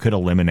 you could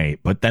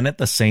eliminate. But then at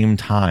the same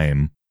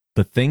time,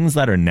 the things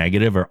that are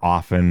negative are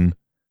often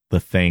the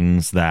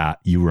things that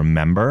you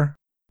remember.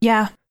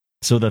 Yeah.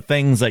 So the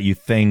things that you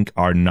think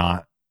are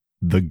not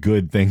the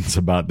good things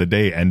about the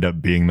date end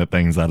up being the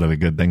things that are the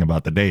good thing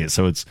about the date.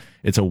 So it's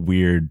a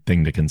weird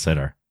thing to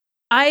consider.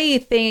 I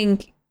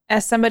think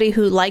as somebody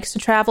who likes to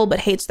travel but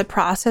hates the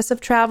process of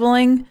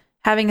traveling,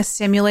 having a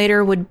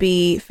simulator would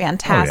be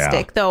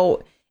fantastic.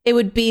 Though it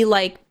would be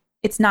like,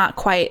 it's not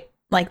quite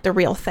like the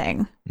real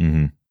thing.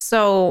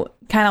 So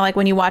kind of like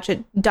when you watch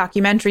a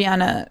documentary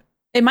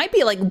it might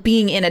be like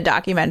being in a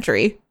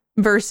documentary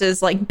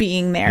versus like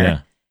being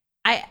there.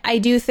 Yeah. I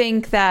do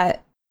think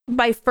that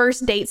by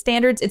first date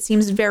standards, it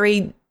seems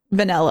very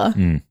vanilla.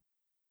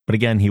 But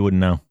again, he wouldn't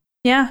know.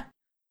 Yeah.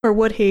 Or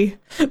would he?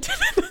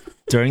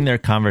 During their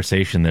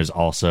conversation, there's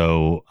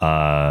also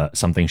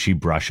something she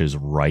brushes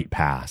right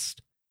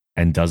past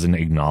and doesn't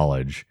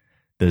acknowledge.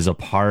 There's a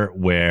part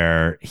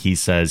where he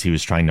says he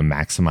was trying to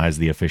maximize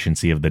the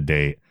efficiency of the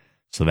date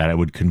so that it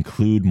would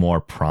conclude more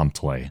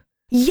promptly.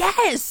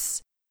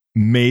 Yes!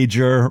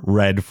 Major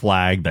red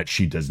flag that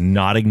she does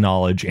not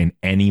acknowledge in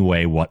any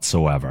way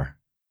whatsoever.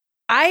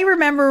 I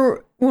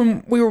remember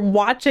when we were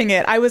watching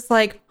it, I was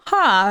like,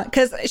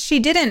 because she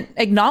didn't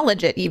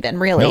acknowledge it even,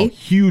 really. No,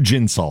 huge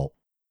insult.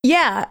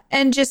 Yeah,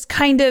 and just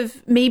kind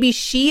of maybe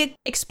she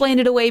explained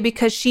it away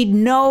because she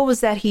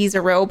knows that he's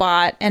a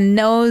robot and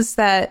knows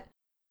that.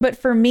 But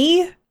for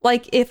me,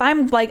 like if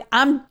I'm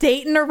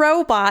dating a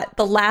robot,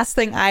 the last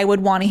thing I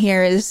would want to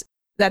hear is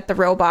that the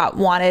robot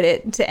wanted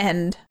it to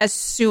end as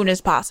soon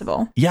as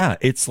possible. Yeah,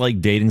 it's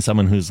like dating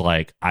someone who's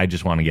like, I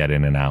just want to get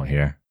in and out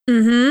here.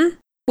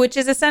 Which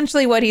is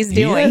essentially what he's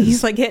doing.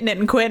 He's like hitting it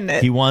and quitting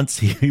it. He wants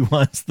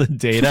the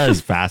data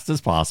as fast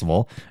as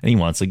possible, and he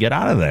wants to get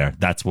out of there.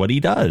 That's what he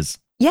does.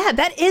 Yeah,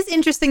 that is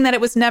interesting that it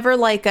was never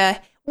like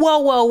a,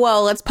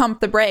 whoa, let's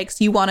pump the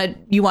brakes. You want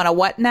to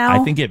what now?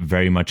 I think it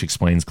very much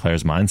explains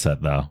Claire's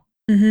mindset, though.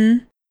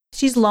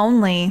 She's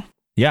lonely.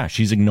 Yeah,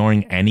 she's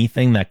ignoring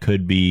anything that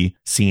could be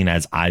seen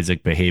as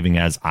Isaac behaving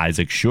as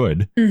Isaac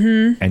should.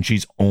 And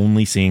she's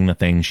only seeing the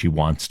things she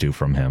wants to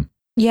from him.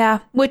 Yeah,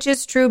 which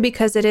is true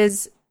because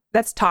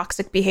that's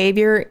toxic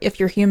behavior if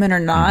you're human or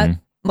not.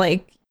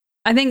 Like,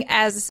 I think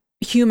as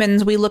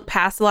humans, we look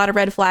past a lot of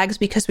red flags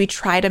because we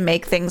try to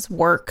make things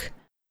work.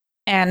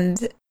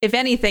 And if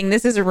anything,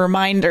 this is a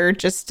reminder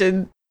just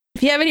to,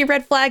 if you have any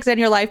red flags in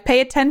your life, pay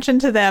attention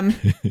to them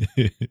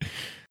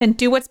and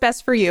do what's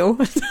best for you.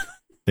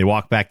 They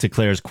walk back to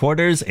Claire's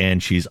quarters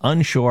and she's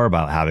unsure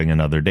about having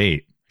another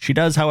date. She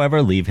does,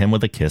 however, leave him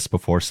with a kiss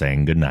before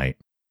saying goodnight.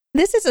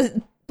 This is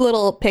a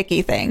little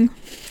picky thing.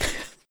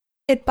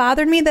 It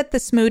bothered me that the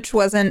smooch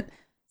wasn't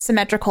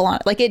symmetrical on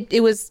it. Like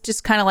it was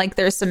just kind of like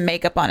there's some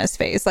makeup on his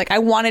face. Like I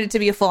wanted it to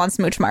be a full-on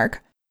smooch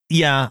mark.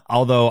 Yeah,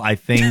 although I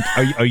think,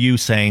 are you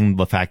saying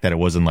the fact that it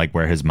wasn't like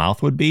where his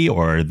mouth would be,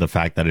 or the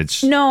fact that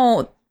it's...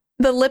 No,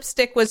 the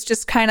lipstick was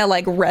just kind of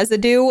like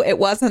residue. It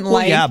wasn't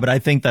like... Yeah, but I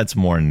think that's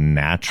more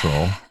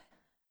natural.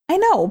 I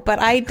know, but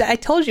I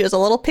told you it was a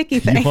little picky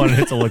thing. You wanted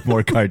it to look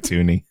more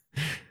cartoony.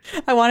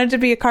 I wanted to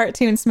be a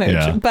cartoon smooch.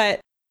 Yeah.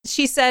 But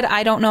she said,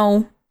 I don't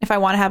know if I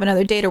want to have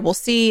another date or we'll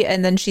see.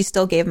 And then she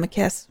still gave him a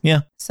kiss.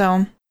 Yeah.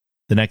 So...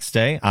 The next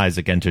day,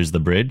 Isaac enters the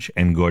bridge,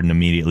 and Gordon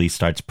immediately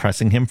starts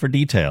pressing him for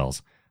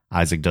details.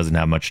 Isaac doesn't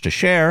have much to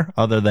share,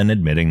 other than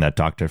admitting that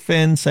Dr.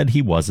 Finn said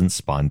he wasn't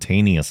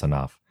spontaneous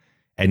enough.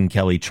 Ed and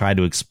Kelly try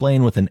to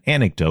explain with an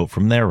anecdote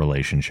from their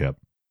relationship.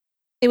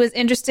 It was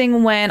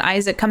interesting when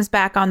Isaac comes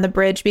back on the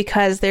bridge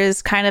because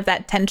there's kind of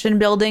that tension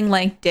building,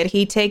 like, did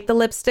he take the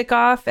lipstick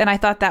off? And I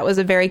thought that was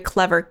a very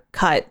clever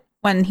cut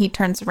when he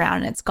turns around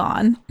and it's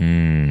gone.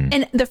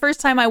 And the first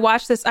time I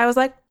watched this, I was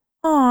like,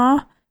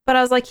 aw. But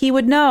I was like, he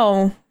would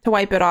know to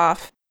wipe it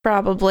off,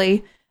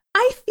 probably.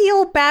 I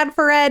feel bad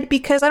for Ed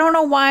because I don't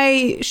know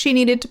why she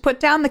needed to put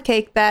down the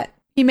cake that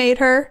he made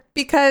her.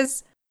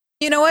 Because,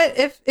 you know what?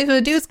 If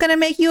a dude's going to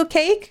make you a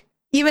cake,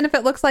 even if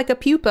it looks like a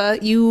pupa,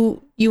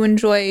 you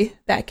enjoy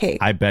that cake.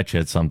 I bet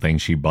you it's something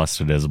she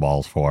busted his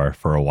balls for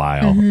a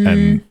while.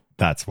 And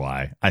that's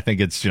why. I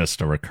think it's just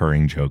a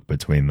recurring joke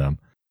between them.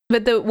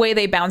 But the way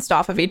they bounced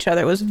off of each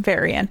other was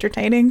very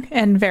entertaining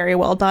and very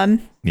well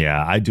done.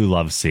 Yeah, I do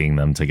love seeing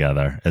them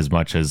together as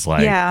much as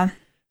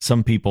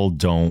some people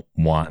don't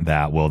want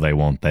that will they,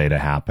 won't they to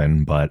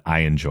happen, but I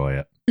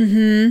enjoy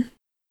it.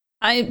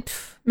 I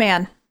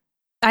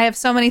have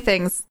so many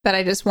things that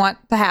I just want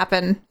to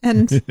happen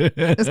and just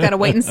got to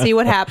wait and see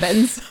what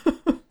happens.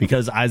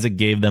 Because Isaac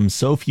gave them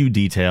so few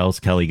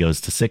details, Kelly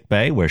goes to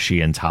sickbay where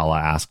she and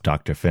Tala ask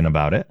Dr. Finn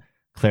about it.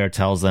 Claire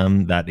tells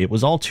them that it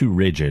was all too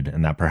rigid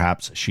and that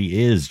perhaps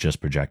she is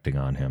just projecting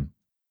on him.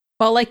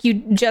 Well, like you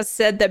just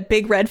said, that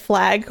big red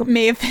flag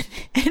may have been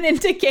an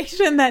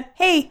indication that,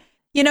 hey,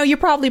 you know, you're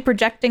probably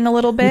projecting a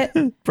little bit.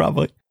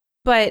 Probably.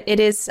 But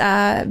it is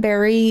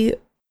very,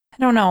 I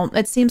don't know.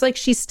 It seems like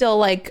she's still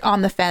like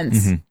on the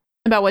fence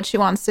about what she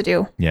wants to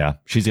do. Yeah.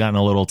 She's gotten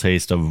a little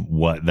taste of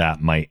what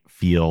that might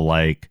feel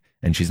like.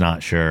 And she's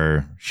not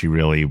sure she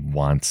really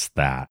wants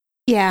that.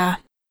 Yeah.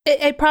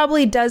 It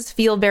probably does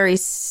feel very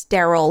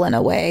sterile in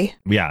a way.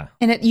 Yeah.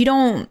 And you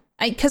don't,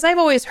 because I've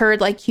always heard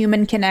like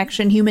human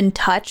connection, human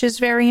touch is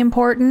very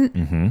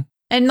important.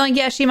 And like,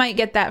 yeah, she might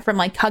get that from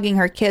like hugging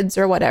her kids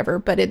or whatever.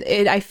 But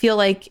I feel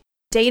like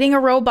dating a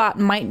robot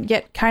might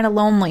get kind of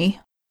lonely.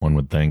 One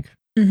would think.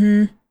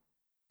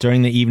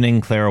 During the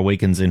evening, Claire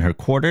awakens in her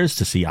quarters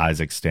to see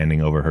Isaac standing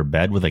over her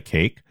bed with a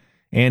cake.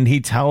 And he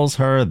tells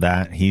her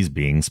that he's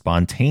being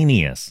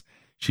spontaneous.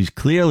 She's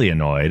clearly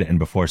annoyed. And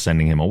before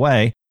sending him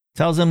away,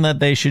 tells him that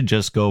they should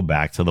just go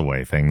back to the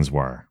way things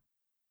were.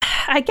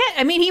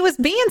 I mean, he was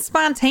being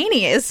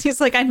spontaneous. He's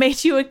like, I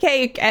made you a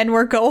cake and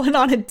we're going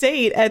on a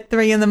date at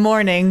 3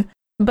 a.m.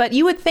 But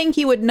you would think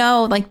he would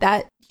know like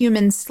that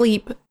humans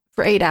sleep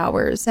for 8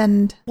 hours.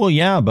 And well,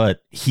 yeah,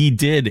 but he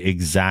did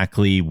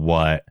exactly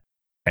what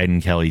Ed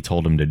and Kelly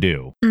told him to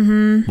do.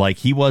 Like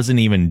he wasn't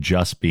even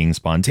just being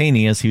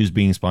spontaneous. He was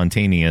being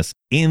spontaneous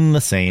in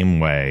the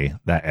same way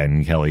that Ed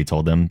and Kelly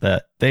told them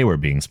that they were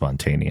being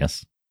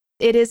spontaneous.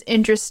 It is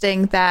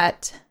interesting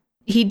that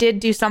he did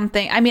do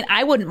something. I mean,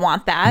 I wouldn't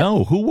want that.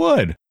 No, who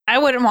would? I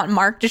wouldn't want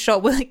Mark to show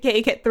up with a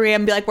cake at 3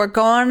 and be like, we're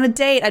going on a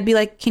date. I'd be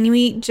like, can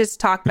we just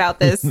talk about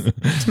this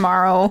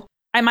tomorrow?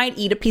 I might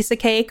eat a piece of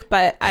cake,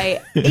 but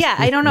I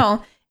don't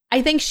know.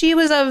 I think she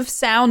was of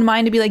sound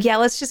mind to be like, yeah,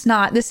 let's just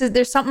not.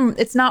 There's something,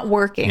 it's not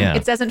working. Yeah.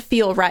 It doesn't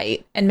feel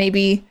right. And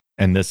maybe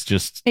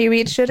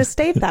it should have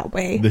stayed that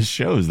way. This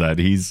shows that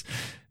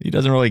he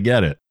doesn't really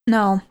get it.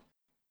 No.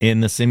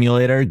 In the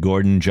simulator,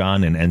 Gordon,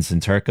 John, and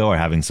Ensign Turco are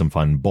having some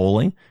fun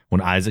bowling when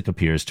Isaac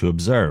appears to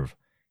observe.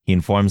 He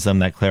informs them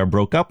that Claire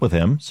broke up with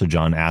him, so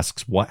John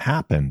asks what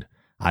happened.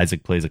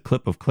 Isaac plays a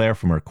clip of Claire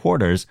from her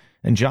quarters,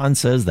 and John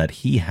says that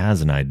he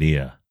has an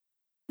idea.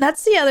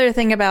 That's the other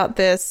thing about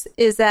this,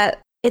 is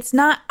that it's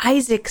not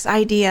Isaac's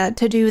idea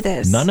to do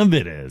this. None of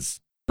it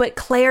is. But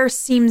Claire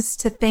seems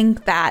to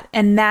think that,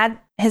 and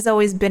that has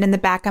always been in the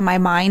back of my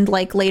mind,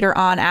 like later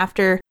on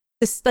after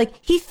this, like,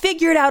 he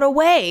figured out a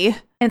way.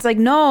 And it's like,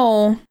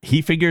 no.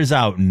 He figures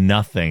out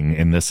nothing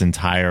in this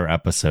entire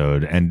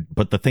episode.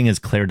 But the thing is,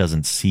 Claire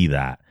doesn't see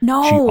that.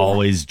 No. She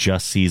always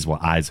just sees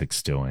what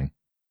Isaac's doing.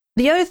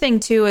 The other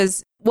thing, too,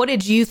 is what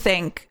did you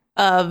think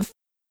of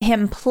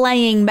him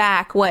playing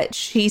back what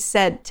she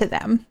said to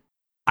them?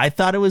 I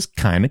thought it was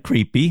kind of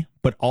creepy,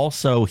 but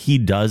also he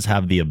does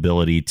have the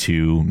ability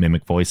to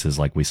mimic voices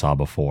like we saw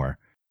before.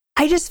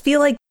 I just feel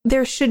like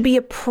there should be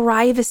a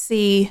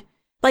privacy.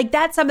 Like,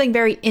 that's something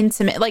very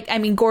intimate. Like, I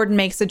mean, Gordon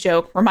makes a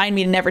joke, remind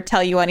me to never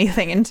tell you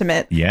anything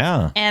intimate.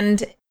 Yeah.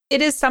 And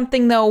it is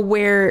something, though,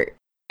 where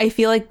I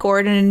feel like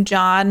Gordon and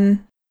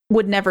John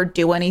would never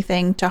do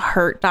anything to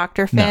hurt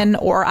Dr. Finn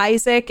or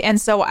Isaac. And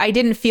so I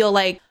didn't feel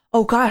like,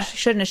 oh, gosh, I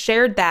shouldn't have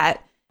shared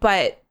that.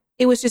 But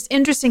it was just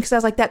interesting because I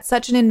was like, that's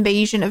such an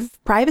invasion of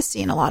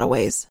privacy in a lot of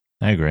ways.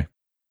 I agree.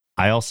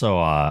 I also,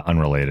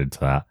 unrelated to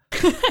that,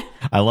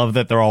 I love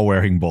that they're all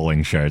wearing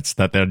bowling shirts,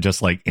 that they're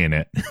just like in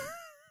it.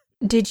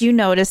 Did you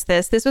notice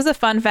this? This was a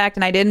fun fact,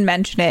 and I didn't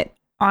mention it.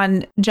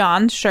 On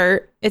John's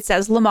shirt, it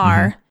says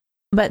Lamar,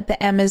 but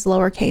the M is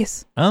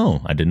lowercase.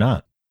 Oh, I did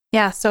not.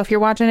 Yeah, so if you're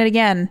watching it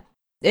again,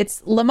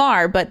 it's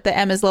Lamar, but the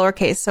M is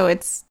lowercase. So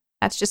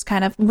that's just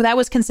kind of, that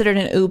was considered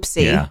an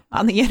oopsie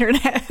on the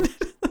internet.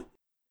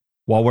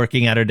 While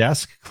working at her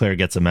desk, Claire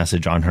gets a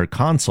message on her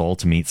console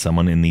to meet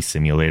someone in the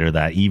simulator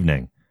that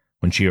evening.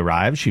 When she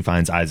arrives, she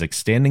finds Isaac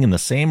standing in the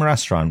same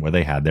restaurant where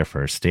they had their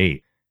first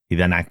date. He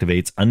then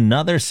activates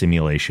another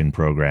simulation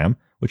program,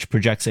 which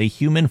projects a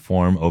human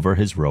form over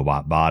his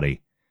robot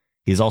body.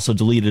 He's also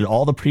deleted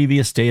all the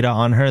previous data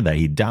on her that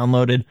he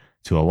downloaded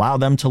to allow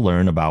them to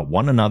learn about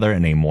one another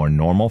in a more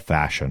normal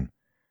fashion.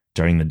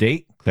 During the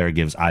date, Claire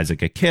gives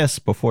Isaac a kiss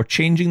before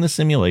changing the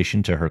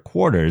simulation to her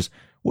quarters,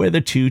 where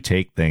the two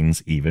take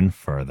things even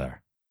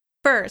further.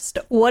 First,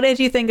 what did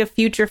you think of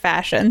future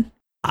fashion?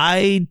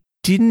 I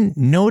didn't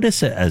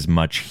notice it as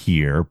much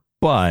here,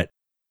 but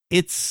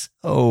it's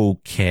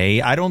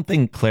okay. I don't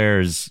think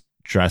Claire's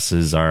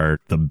dresses are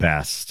the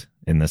best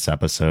in this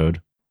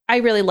episode. I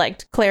really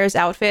liked Claire's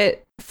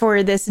outfit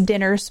for this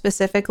dinner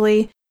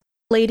specifically.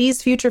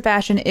 Ladies' future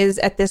fashion is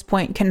at this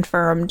point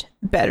confirmed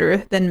better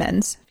than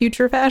men's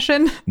future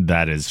fashion.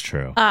 That is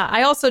true.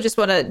 I also just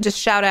want to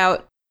shout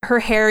out, her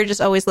hair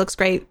just always looks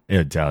great.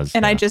 It does.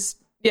 And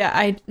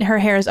her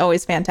hair is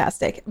always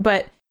fantastic.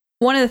 But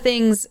one of the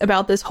things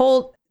about the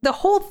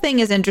whole thing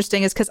is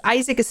interesting is because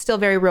Isaac is still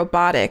very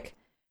robotic,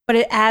 but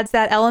it adds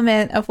that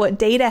element of what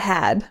Data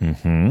had.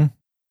 Mm-hmm.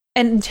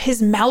 And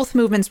his mouth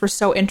movements were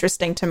so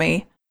interesting to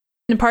me.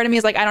 And part of me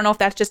is like, I don't know if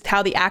that's just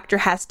how the actor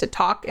has to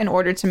talk in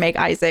order to make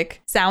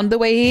Isaac sound the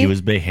way he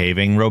was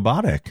behaving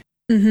robotic.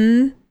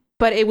 Mm-hmm.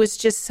 But it was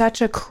just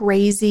such a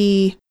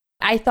crazy...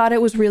 I thought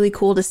it was really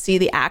cool to see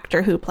the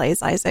actor who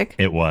plays Isaac.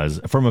 It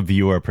was. From a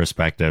viewer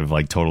perspective,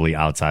 like totally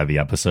outside the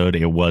episode,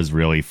 it was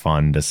really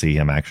fun to see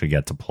him actually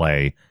get to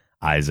play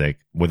Isaac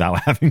without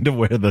having to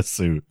wear the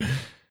suit.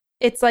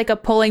 It's like a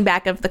pulling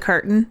back of the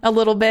curtain a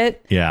little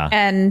bit. Yeah.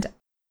 And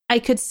I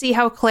could see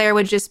how Claire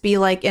would just be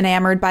like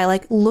enamored by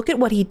like, look at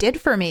what he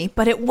did for me,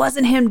 but it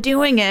wasn't him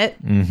doing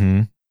it.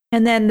 Mm-hmm.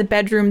 And then the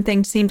bedroom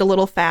thing seemed a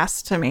little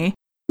fast to me.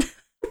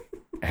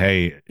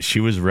 Hey, she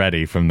was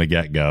ready from the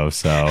get-go,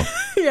 so...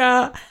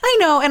 Yeah, I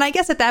know. And I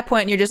guess at that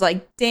point, you're just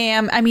like,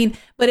 damn. I mean,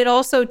 but it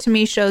also, to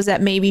me, shows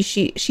that maybe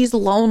she's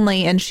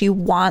lonely and she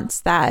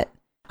wants that.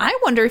 I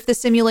wonder if the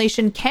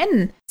simulation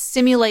can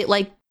simulate,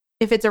 like,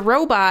 if it's a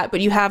robot, but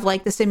you have,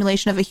 like, the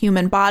simulation of a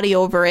human body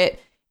over it,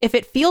 if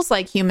it feels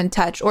like human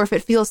touch or if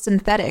it feels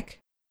synthetic.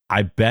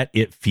 I bet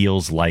it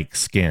feels like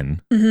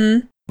skin,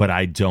 but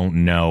I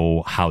don't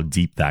know how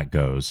deep that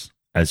goes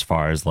as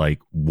far as,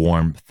 like,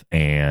 warmth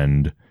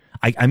and...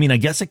 I mean, I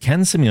guess it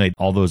can simulate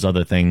all those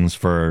other things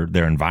for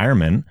their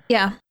environment.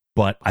 Yeah.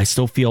 But I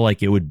still feel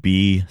like it would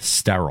be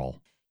sterile.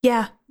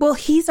 Yeah. Well,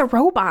 he's a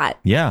robot.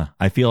 Yeah.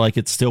 I feel like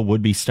it still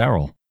would be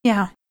sterile.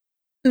 Yeah.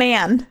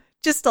 Man,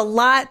 just a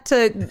lot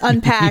to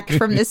unpack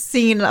from this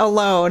scene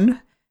alone.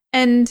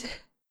 And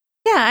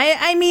yeah,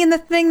 I mean, the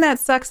thing that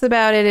sucks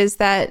about it is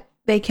that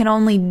they can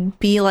only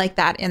be like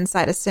that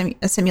inside a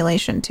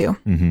simulation too.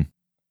 Mm-hmm.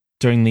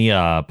 During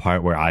the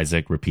part where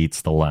Isaac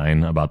repeats the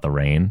line about the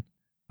rain,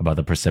 about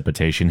the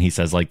precipitation, he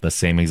says like the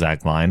same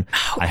exact line.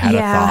 I had a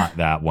thought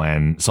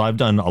that so I've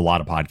done a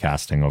lot of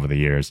podcasting over the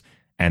years,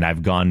 and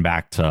I've gone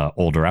back to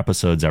older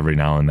episodes every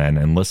now and then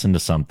and listened to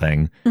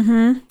something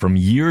from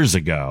years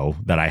ago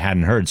that I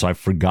hadn't heard. So I've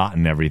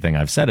forgotten everything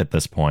I've said at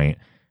this point.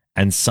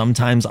 And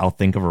sometimes I'll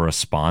think of a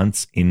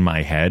response in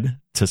my head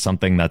to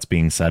something that's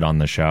being said on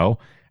the show.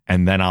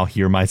 And then I'll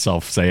hear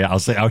myself say it.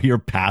 I'll hear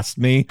past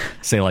me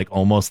say like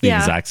almost the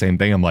exact same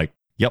thing. I'm like,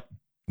 yep,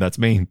 that's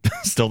me.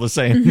 Still the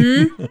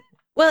same.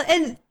 Well,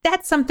 and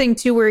that's something,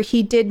 too, where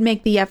he did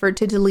make the effort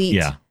to delete.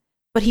 Yeah.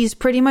 But he's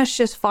pretty much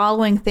just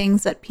following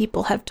things that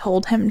people have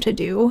told him to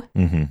do.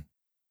 Mm-hmm.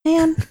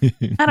 Man,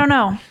 I don't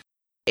know.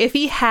 If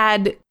he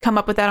had come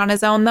up with that on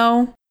his own,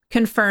 though,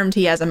 confirmed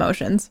he has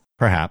emotions.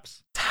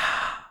 Perhaps.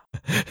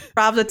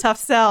 Rob's a tough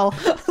sell.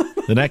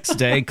 The next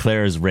day,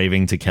 Claire is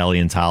raving to Kelly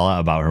and Tala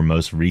about her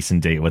most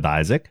recent date with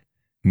Isaac.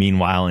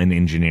 Meanwhile, in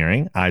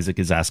engineering, Isaac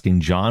is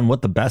asking John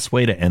what the best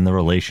way to end the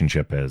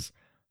relationship is.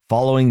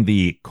 Following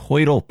the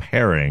coital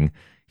pairing,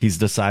 he's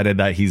decided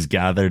that he's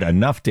gathered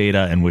enough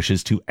data and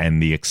wishes to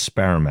end the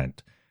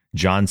experiment.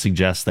 John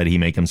suggests that he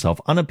make himself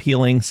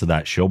unappealing so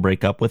that she'll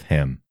break up with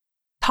him.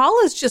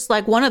 Tala's just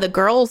like one of the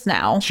girls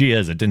now. She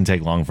is. It didn't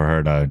take long for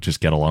her to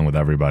just get along with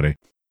everybody.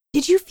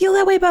 Did you feel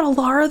that way about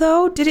Alara,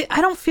 though? I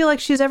don't feel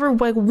like she's ever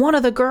like one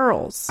of the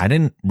girls. I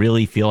didn't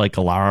really feel like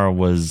Alara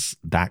was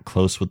that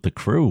close with the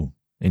crew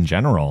in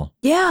general.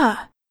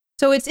 Yeah.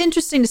 So it's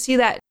interesting to see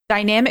that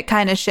dynamic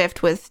kind of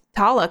shift with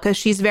Tala, because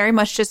she's very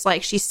much just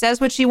like, she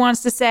says what she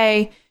wants to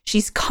say.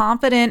 She's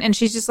confident, and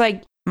she's just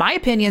like, my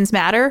opinions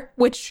matter,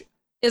 which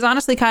is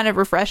honestly kind of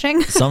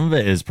refreshing. Some of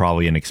it is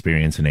probably an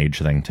experience and age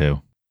thing,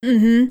 too.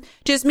 Mm-hmm.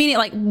 Just meaning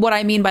like what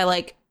I mean by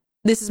like,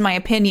 this is my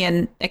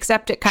opinion,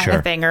 accept it kind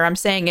of thing. Or I'm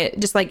saying it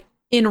just like,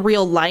 in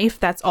real life,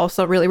 that's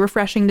also really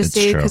refreshing to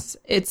see, because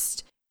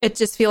it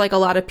just feel like a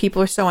lot of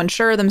people are so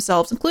unsure of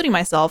themselves, including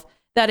myself,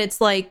 that it's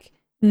like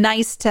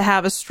nice to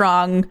have a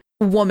strong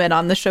woman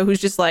on the show who's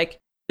just like,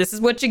 this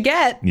is what you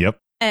get. Yep.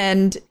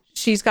 And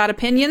she's got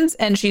opinions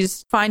and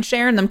she's fine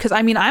sharing them. Because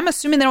I mean, I'm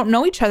assuming they don't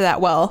know each other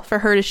that well for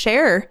her to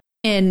share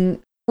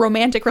in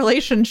romantic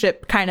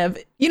relationship kind of,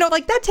 you know,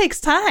 like that takes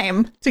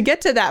time to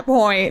get to that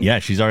point. Yeah,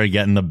 she's already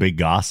getting the big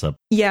gossip.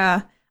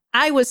 Yeah.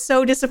 I was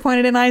so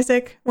disappointed in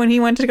Isaac when he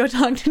went to go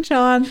talk to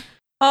John.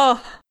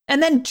 Oh,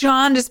 and then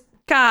John just,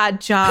 God,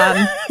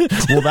 John.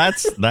 Well,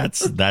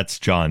 that's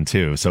John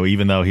too. So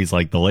even though he's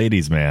like the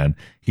ladies' man,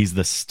 he's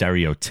the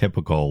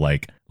stereotypical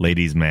like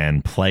ladies'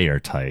 man player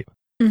type.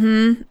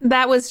 Mm-hmm.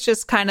 That was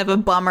just kind of a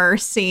bummer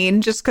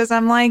scene, just because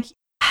I'm like.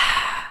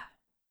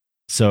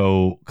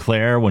 So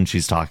Claire, when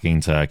she's talking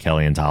to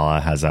Kelly and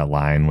Tala, has that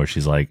line where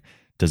she's like,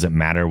 "Does it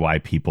matter why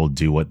people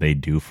do what they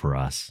do for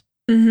us?"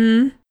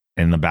 Mm-hmm.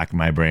 In the back of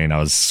my brain, I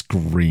was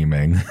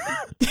screaming.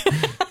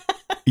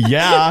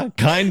 Yeah,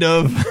 kind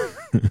of.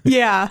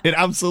 Yeah. It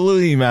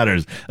absolutely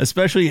matters,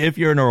 especially if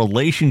you're in a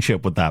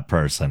relationship with that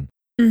person.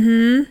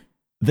 Mm-hmm.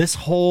 This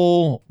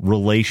whole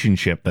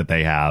relationship that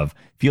they have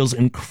feels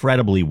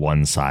incredibly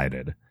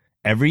one-sided.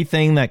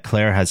 Everything that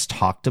Claire has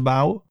talked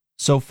about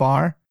so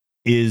far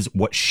is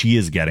what she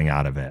is getting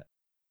out of it.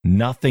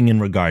 Nothing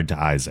in regard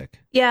to Isaac.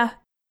 Yeah.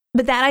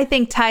 But that, I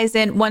think, ties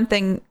in one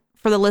thing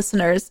for the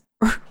listeners.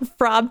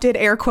 Frob did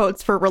air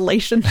quotes for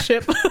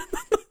relationship.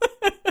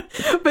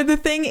 But the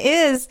thing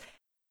is,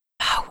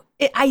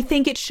 I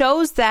think it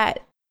shows that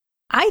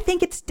I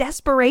think it's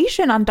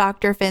desperation on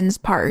Dr. Finn's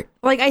part.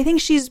 Like, I think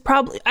she's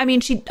probably, I mean,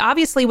 she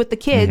obviously with the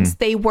kids,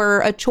 they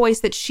were a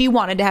choice that she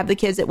wanted to have the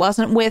kids. It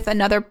wasn't with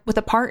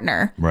a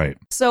partner. Right.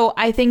 So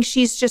I think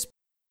she's just,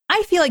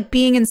 I feel like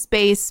being in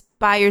space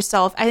by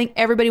yourself, I think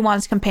everybody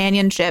wants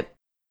companionship.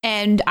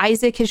 And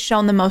Isaac has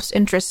shown the most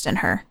interest in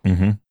her.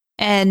 Mm-hmm.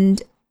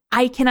 And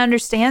I can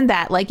understand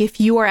that. Like, if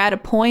you are at a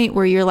point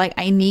where you're like,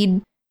 I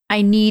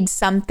need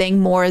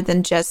something more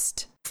than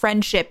just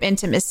friendship,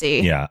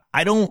 intimacy. Yeah.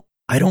 I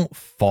don't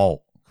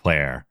fault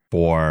Claire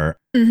for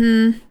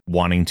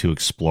wanting to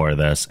explore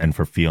this and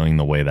for feeling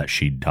the way that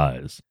she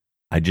does.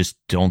 I just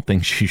don't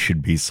think she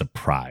should be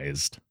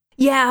surprised.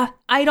 Yeah,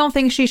 I don't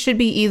think she should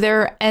be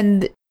either.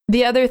 And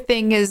the other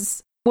thing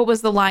is, what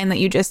was the line that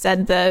you just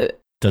said?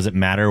 Does it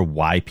matter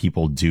why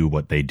people do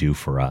what they do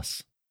for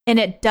us? And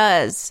it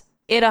does.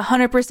 It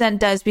 100%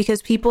 does,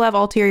 because people have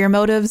ulterior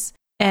motives.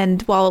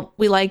 And while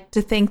we like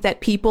to think that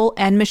people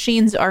and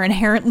machines are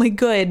inherently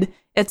good,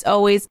 it's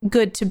always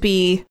good to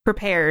be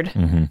prepared.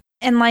 Mm-hmm.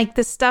 And like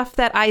the stuff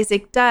that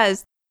Isaac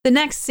does, the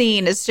next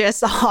scene is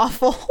just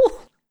awful.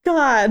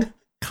 God.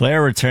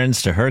 Claire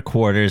returns to her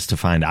quarters to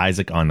find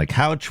Isaac on the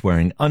couch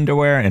wearing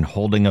underwear and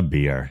holding a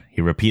beer.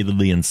 He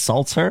repeatedly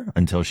insults her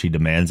until she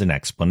demands an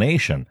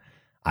explanation.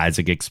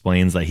 Isaac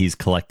explains that he's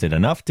collected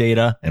enough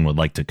data and would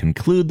like to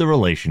conclude the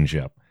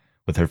relationship.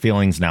 With her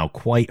feelings now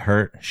quite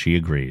hurt, she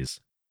agrees.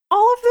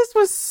 All of this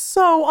was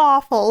so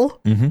awful.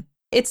 Mm-hmm.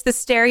 It's the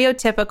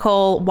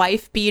stereotypical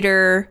wife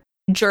beater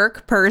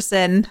jerk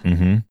person.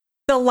 Mm-hmm.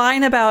 The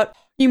line about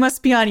you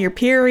must be on your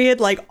period,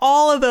 like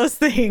all of those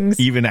things.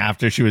 Even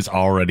after she was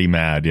already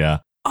mad, yeah.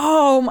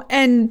 Oh,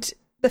 and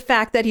the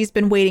fact that he's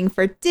been waiting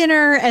for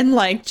dinner and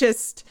like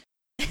just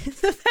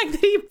the fact that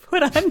he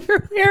put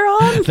underwear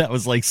on. That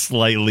was like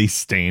slightly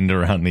stained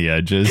around the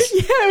edges.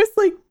 Yeah, it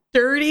was like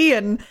dirty,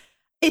 and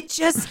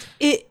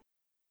it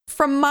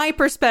from my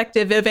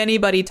perspective, if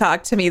anybody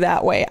talked to me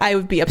that way, I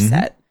would be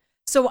upset. Mm-hmm.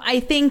 So I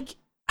think,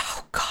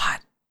 oh God,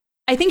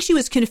 I think she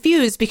was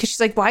confused because she's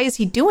like, why is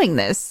he doing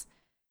this?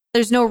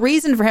 There's no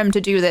reason for him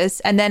to do this.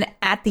 And then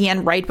at the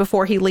end, right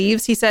before he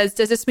leaves, he says,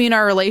 does this mean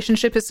our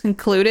relationship is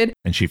concluded?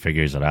 And she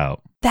figures it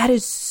out. That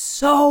is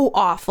so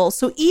awful.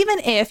 So even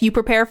if you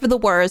prepare for the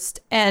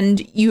worst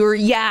and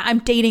I'm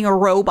dating a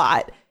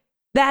robot,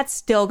 that's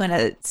still going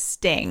to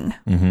sting.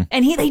 Mm-hmm.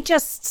 And they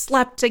just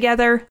slept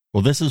together.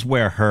 Well, this is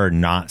where her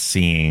not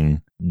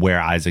seeing where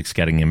Isaac's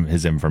getting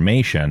his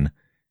information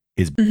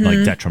is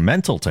like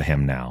detrimental to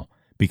him now,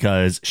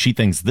 because she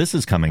thinks this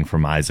is coming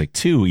from Isaac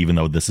too, even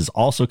though this is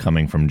also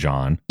coming from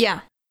John. Yeah.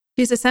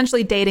 She's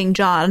essentially dating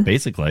John.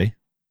 Basically.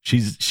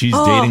 She's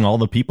dating all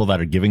the people that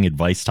are giving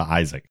advice to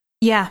Isaac.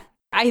 Yeah.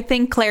 I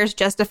think Claire's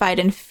justified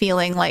in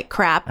feeling like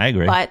crap. I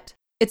agree. But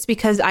it's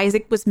because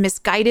Isaac was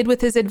misguided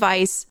with his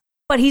advice.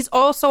 But he's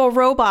also a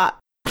robot.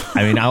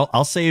 I mean,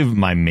 I'll save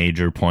my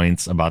major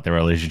points about their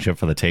relationship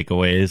for the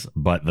takeaways,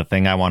 but the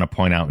thing I want to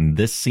point out in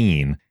this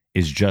scene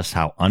is just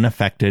how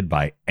unaffected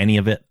by any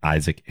of it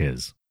Isaac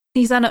is.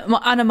 He's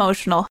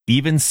unemotional.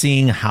 Even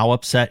seeing how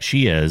upset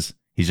she is,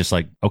 he's just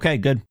like, okay,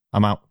 good.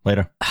 I'm out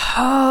later.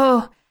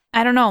 Oh,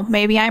 I don't know.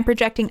 Maybe I'm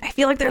projecting. I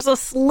feel like there's a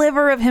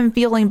sliver of him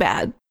feeling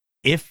bad.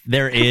 If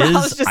there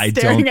is, I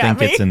don't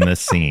think it's in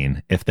this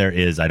scene. If there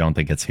is, I don't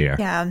think it's here.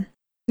 Yeah.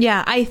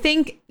 Yeah, I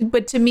think,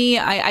 but to me,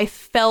 I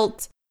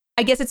felt,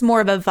 I guess it's more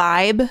of a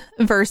vibe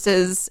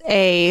versus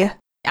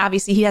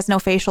obviously he has no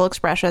facial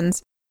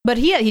expressions. But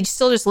he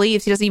still just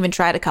leaves. He doesn't even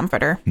try to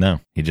comfort her. No,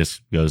 he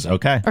just goes,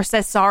 okay. Or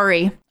says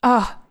sorry.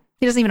 Oh,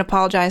 he doesn't even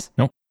apologize.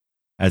 Nope.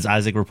 As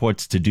Isaac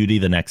reports to duty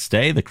the next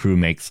day, the crew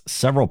makes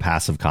several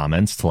passive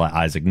comments to let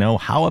Isaac know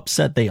how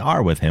upset they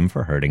are with him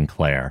for hurting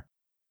Claire.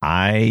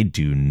 I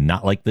do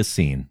not like this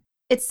scene.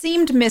 It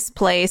seemed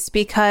misplaced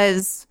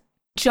because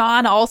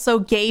John also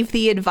gave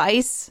the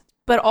advice,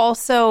 but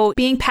also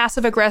being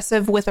passive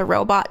aggressive with a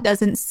robot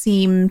doesn't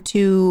seem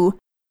to...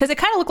 Because it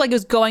kind of looked like it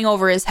was going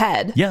over his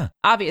head. Yeah.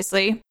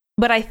 Obviously.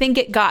 But I think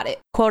it got it,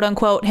 quote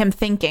unquote, him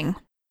thinking.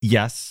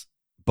 Yes,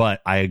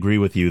 but I agree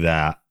with you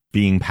that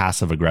being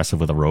passive aggressive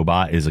with a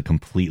robot is a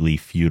completely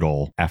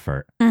futile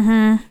effort.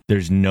 Mm-hmm.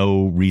 There's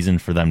no reason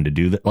for them to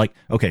do that. Like,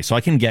 okay, so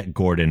I can get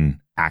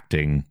Gordon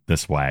acting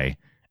this way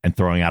and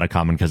throwing out a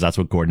comment because that's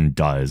what Gordon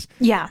does.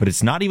 Yeah. But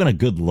it's not even a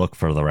good look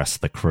for the rest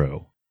of the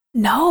crew.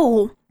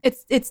 No,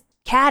 it's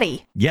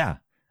catty. Yeah,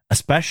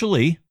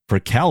 especially for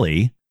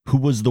Kelly, who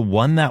was the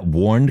one that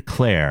warned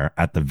Claire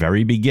at the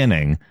very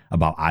beginning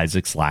about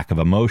Isaac's lack of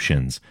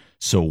emotions.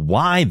 So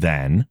why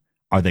then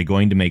are they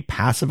going to make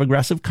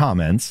passive-aggressive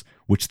comments,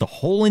 which the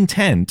whole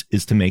intent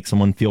is to make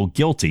someone feel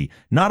guilty,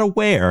 not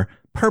aware,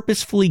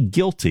 purposefully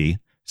guilty,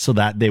 so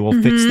that they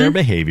will fix their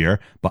behavior,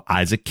 but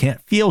Isaac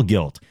can't feel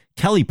guilt.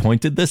 Kelly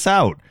pointed this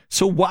out.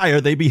 So why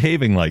are they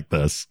behaving like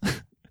this?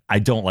 I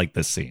don't like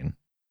this scene.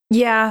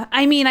 Yeah,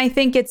 I mean, I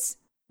think it's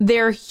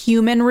their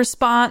human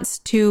response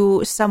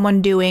to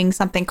someone doing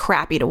something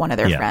crappy to one of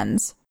their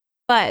friends.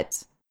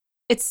 But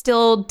it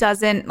still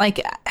doesn't, like,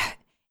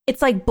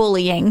 it's like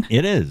bullying.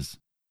 It is.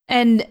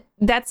 And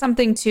that's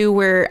something, too,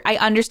 where I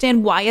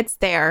understand why it's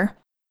there,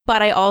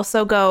 but I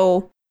also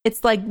go,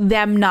 it's like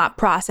them not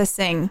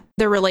processing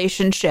the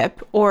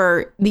relationship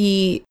or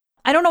the,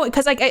 I don't know,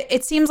 because like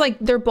it seems like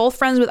they're both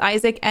friends with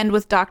Isaac and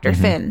with Dr.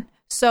 Finn.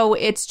 So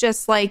it's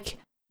just like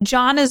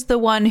John is the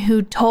one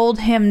who told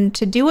him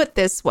to do it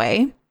this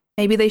way.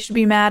 Maybe they should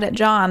be mad at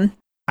John.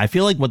 I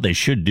feel like what they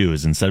should do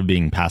is instead of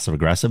being passive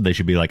aggressive, they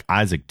should be like,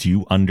 Isaac, do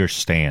you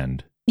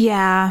understand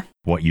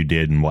what you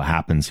did and what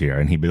happens here?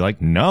 And he'd be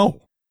like,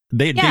 no.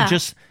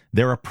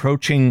 They're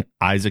approaching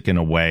Isaac in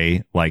a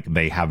way like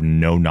they have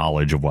no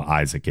knowledge of what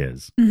Isaac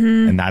is.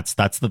 And that's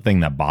the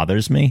thing that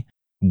bothers me,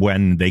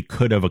 when they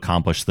could have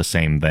accomplished the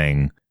same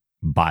thing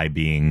by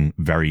being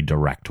very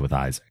direct with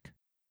Isaac.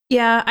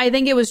 Yeah, I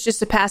think it was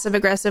just a passive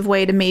aggressive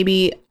way to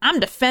maybe,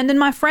 I'm defending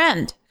my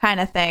friend kind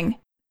of thing.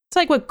 It's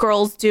like what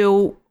girls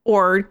do,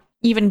 or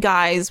even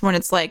guys, when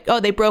it's like,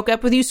 oh, they broke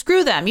up with you,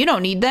 screw them, you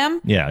don't need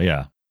them.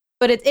 Yeah.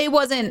 But it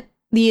wasn't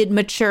the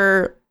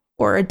mature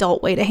or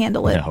adult way to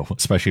handle it. No,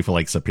 especially for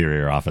like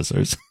superior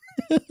officers.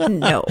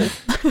 No.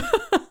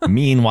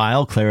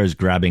 Meanwhile, Claire is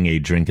grabbing a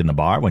drink in the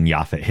bar when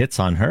Yaphet hits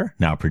on her,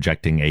 now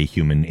projecting a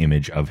human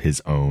image of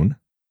his own.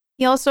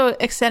 He also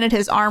extended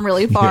his arm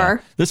really far.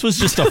 Yeah. This was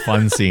just a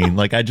fun scene.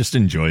 Like, I just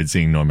enjoyed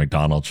seeing Norm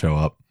Macdonald show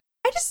up.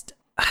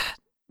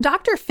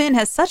 Dr. Finn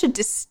has such a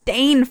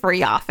disdain for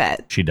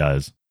Yaphet. She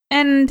does.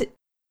 And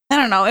I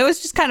don't know, it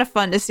was just kind of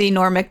fun to see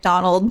Norm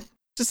Macdonald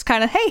just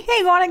kind of,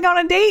 hey, want to go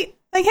on a date?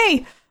 Like,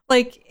 hey.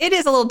 Like, it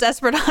is a little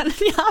desperate on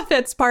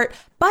Yaphet's part.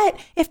 But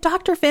if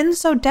Dr. Finn's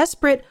so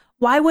desperate,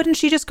 why wouldn't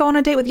she just go on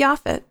a date with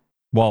Yaphet?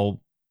 Well,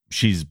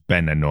 she's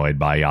been annoyed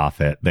by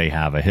Yaphet. They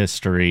have a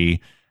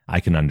history. I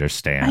can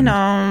understand. I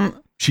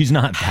know. She's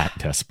not that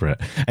desperate.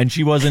 And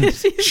she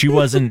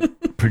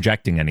wasn't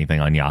projecting anything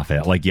on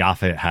Yaphet. Like,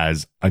 Yaphet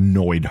has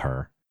annoyed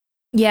her.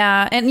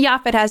 Yeah, and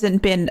Yaphet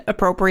hasn't been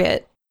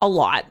appropriate a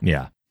lot.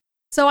 Yeah.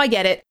 So I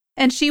get it.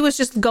 And she was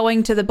just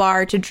going to the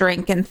bar to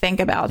drink and think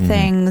about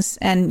things.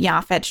 And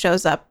Yaphet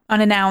shows up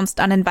unannounced,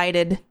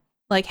 uninvited.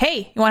 Like,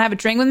 hey, you want to have a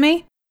drink with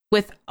me?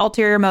 With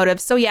ulterior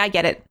motives. So yeah, I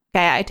get it.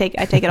 Okay, I take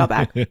it all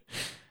back.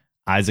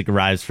 Isaac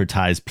arrives for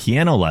Ty's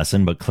piano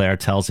lesson, but Claire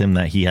tells him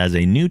that he has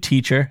a new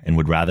teacher and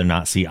would rather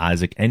not see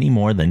Isaac any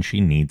more than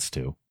she needs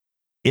to.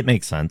 It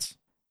makes sense.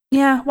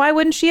 Yeah, why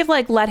wouldn't she have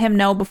let him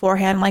know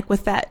beforehand,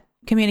 with that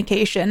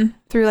communication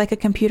through a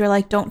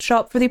computer, don't show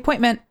up for the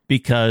appointment?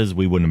 Because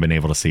we wouldn't have been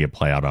able to see it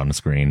play out on the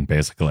screen,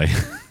 basically.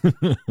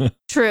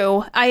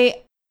 True.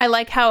 I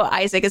like how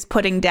Isaac is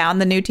putting down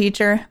the new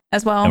teacher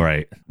as well.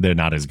 Right. They're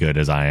not as good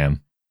as I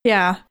am.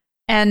 Yeah.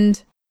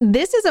 And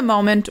this is a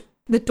moment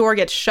the door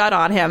gets shut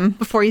on him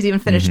before he's even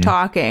finished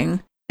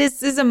talking.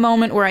 This is a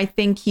moment where I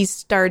think he's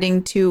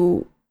starting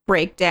to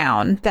break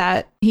down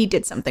that he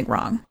did something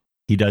wrong.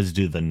 He does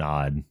do the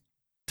nod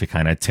to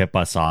kind of tip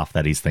us off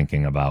that he's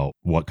thinking about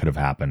what could have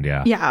happened.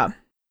 Yeah. Yeah.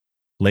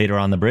 Later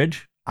on the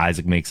bridge,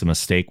 Isaac makes a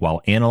mistake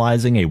while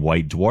analyzing a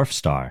white dwarf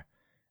star.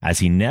 As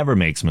he never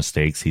makes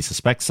mistakes, he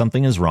suspects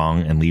something is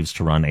wrong and leaves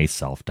to run a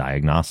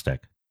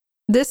self-diagnostic.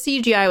 This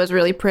CGI was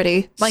really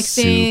pretty.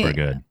 Super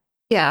good.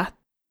 Yeah.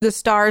 The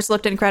stars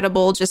looked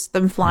incredible, just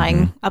them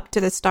flying up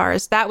to the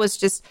stars. That was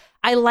just,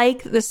 I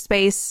like the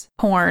space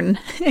porn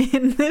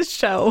in this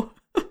show.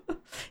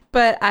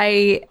 But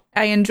I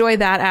enjoy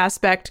that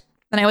aspect.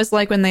 And I always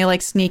like when they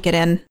sneak it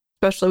in,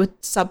 especially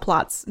with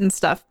subplots and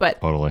stuff.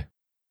 But totally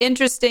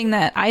interesting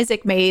that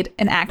Isaac made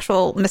an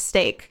actual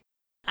mistake.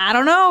 I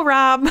don't know,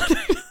 Rob.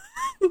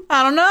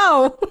 I don't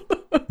know.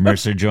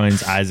 Mercer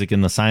joins Isaac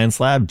in the science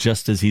lab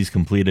just as he's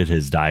completed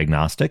his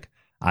diagnostic.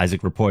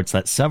 Isaac reports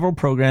that several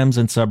programs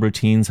and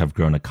subroutines have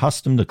grown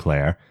accustomed to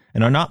Claire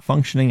and are not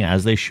functioning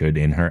as they should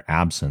in her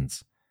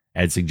absence.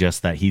 Ed suggests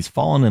that he's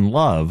fallen in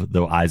love,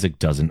 though Isaac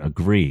doesn't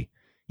agree.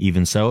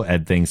 Even so,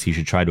 Ed thinks he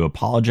should try to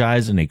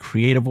apologize in a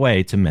creative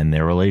way to mend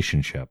their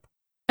relationship.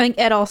 I think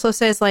Ed also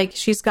says, like,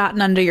 she's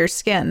gotten under your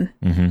skin.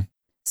 Mm-hmm.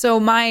 So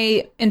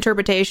my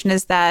interpretation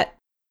is that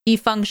he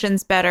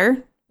functions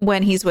better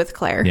when he's with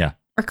Claire. Yeah.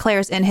 Or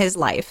Claire's in his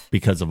life.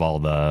 Because of all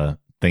the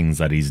things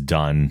that he's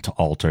done to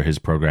alter his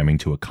programming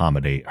to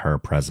accommodate her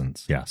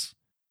presence. Yes.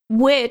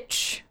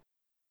 Which,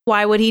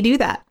 why would he do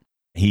that?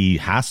 He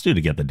has to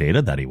get the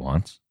data that he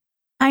wants.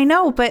 I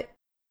know, but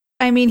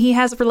I mean, he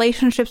has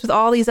relationships with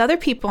all these other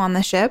people on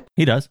the ship.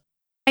 He does.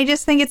 I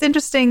just think it's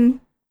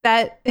interesting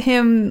that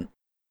him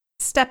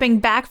stepping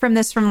back from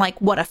this from like,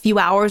 what, a few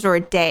hours or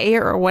a day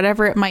or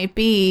whatever it might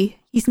be,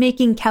 he's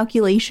making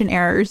calculation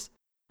errors.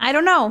 I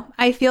don't know.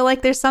 I feel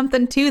like there's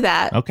something to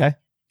that. Okay.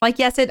 Like,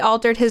 yes, it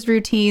altered his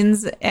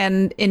routines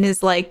and in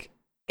his, like,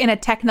 in a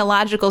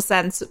technological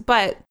sense,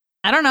 but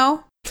I don't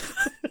know.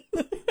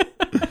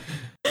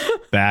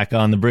 Back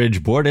on the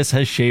bridge, Bortus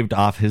has shaved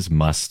off his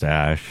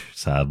mustache,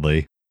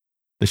 sadly.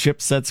 The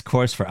ship sets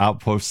course for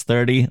Outpost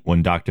 30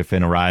 when Dr.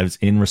 Finn arrives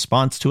in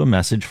response to a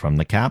message from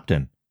the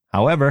captain.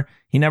 However,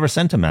 he never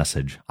sent a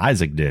message.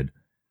 Isaac did.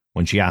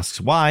 When she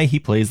asks why, he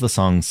plays the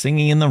song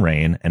Singing in the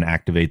Rain and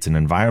activates an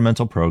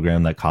environmental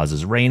program that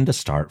causes rain to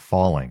start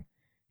falling.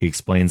 He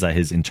explains that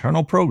his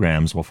internal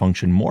programs will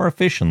function more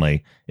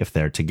efficiently if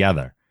they're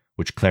together,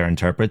 which Claire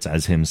interprets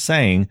as him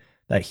saying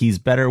that he's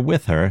better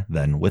with her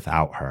than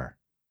without her,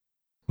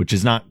 which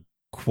is not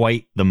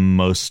quite the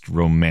most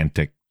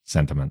romantic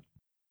sentiment.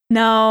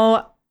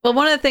 No. Well,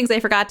 one of the things I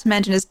forgot to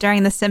mention is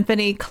during the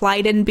symphony,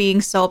 Clyden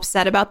being so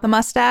upset about the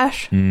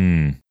mustache,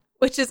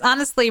 which is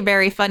honestly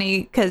very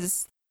funny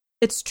because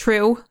it's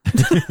true.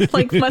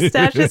 Like,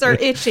 mustaches are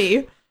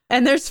itchy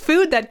and there's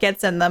food that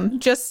gets in them.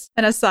 Just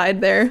an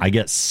aside there. I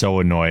get so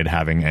annoyed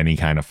having any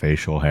kind of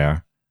facial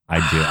hair. I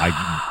do.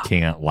 I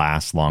can't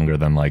last longer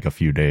than like a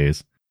few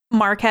days.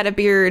 Mark had a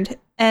beard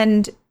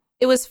and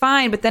it was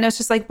fine, but then it was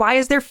just like, why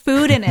is there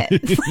food in it?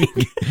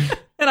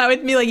 And I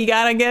would be like, you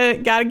gotta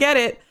get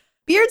it.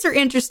 Beards are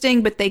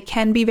interesting, but they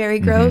can be very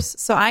gross.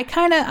 So I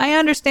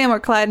understand where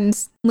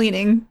Clyden's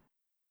leaning.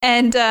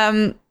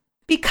 And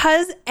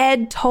because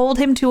Ed told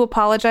him to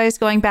apologize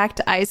going back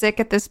to Isaac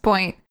at this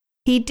point,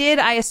 he did,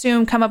 I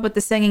assume, come up with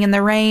the Singing in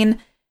the Rain.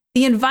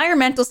 The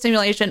environmental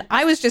stimulation,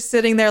 I was just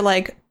sitting there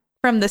like,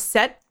 from the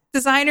set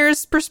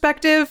designer's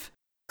perspective,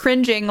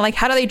 cringing, like,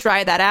 how do they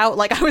dry that out?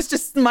 Like,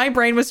 my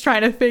brain was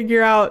trying to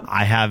figure out.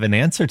 I have an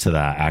answer to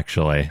that,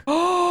 actually.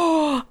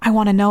 Oh, I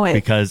want to know it.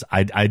 Because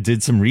I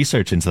did some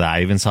research into that.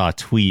 I even saw a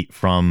tweet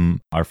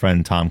from our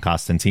friend Tom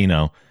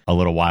Costantino a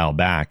little while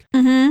back.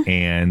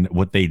 And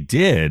what they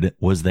did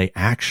was they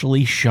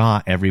actually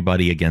shot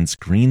everybody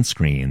against green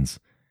screens,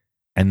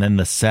 and then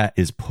the set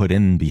is put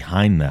in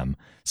behind them.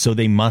 So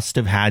they must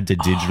have had to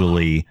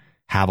digitally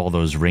have all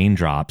those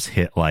raindrops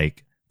hit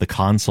like the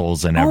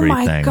consoles and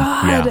everything. Oh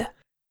my God. Yeah.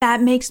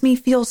 That makes me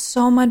feel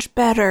so much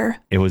better.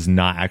 It was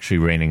not actually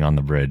raining on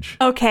the bridge.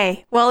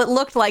 Okay. Well, it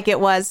looked like it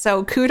was.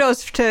 So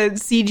kudos to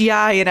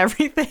CGI and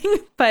everything.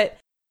 But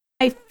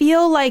I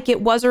feel like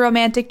it was a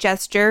romantic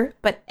gesture,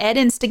 but Ed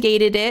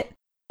instigated it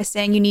by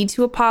saying you need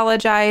to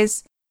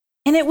apologize.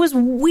 And it was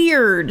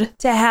weird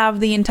to have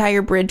the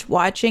entire bridge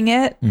watching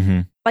it.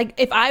 Like,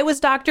 if I was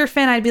Dr.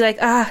 Finn, I'd be like,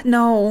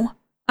 no,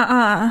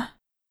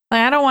 Like,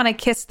 I don't want to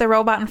kiss the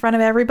robot in front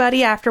of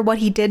everybody after what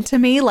he did to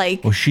me.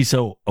 Like, well, she's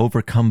so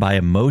overcome by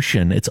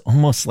emotion. It's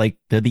almost like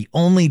they're the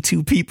only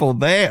two people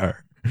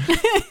there.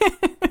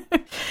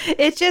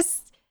 It's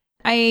just,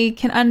 I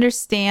can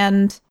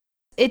understand.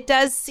 It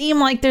does seem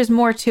like there's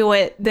more to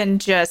it than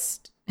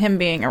just him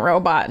being a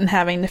robot and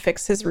having to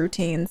fix his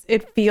routines.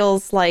 It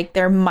feels like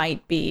there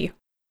might be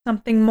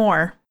something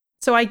more.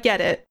 So I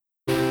get it.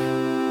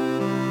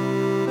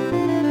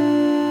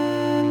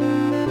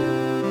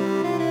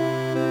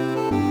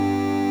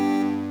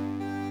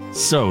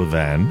 So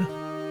then,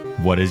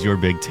 what is your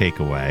big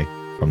takeaway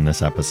from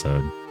this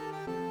episode?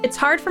 It's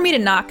hard for me to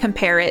not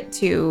compare it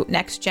to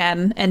Next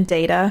Gen and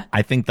Data.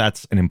 I think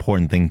that's an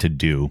important thing to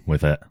do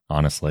with it,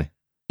 honestly.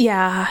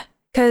 Yeah,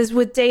 because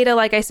with Data,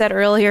 like I said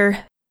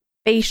earlier,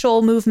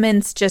 facial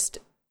movements just,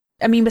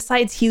 I mean,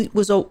 besides he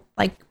was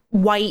like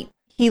white,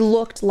 he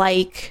looked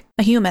like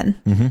a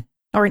human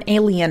or an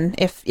alien,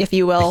 if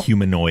you will. A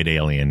humanoid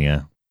alien,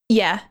 yeah.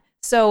 Yeah,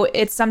 so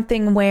it's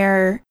something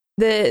where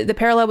the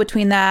parallel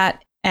between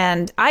that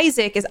and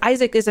Isaac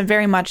is a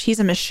very much, he's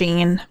a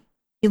machine.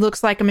 He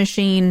looks like a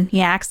machine.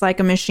 He acts like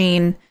a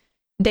machine.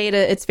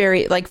 Data, it's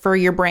very like for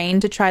your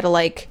brain to try to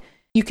like,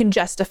 you can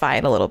justify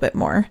it a little bit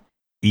more.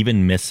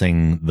 Even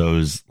missing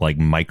those like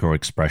micro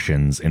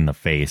expressions in the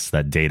face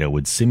that Data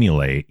would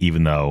simulate,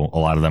 even though a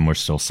lot of them were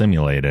still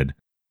simulated,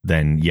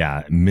 then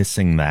yeah,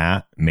 missing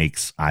that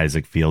makes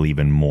Isaac feel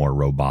even more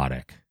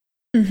robotic.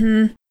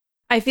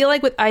 I feel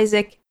like with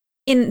Isaac,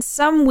 in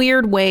some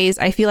weird ways,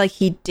 I feel like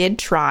he did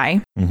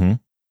try.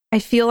 I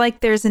feel like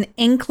there's an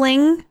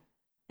inkling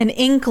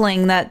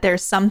that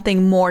there's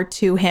something more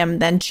to him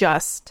than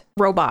just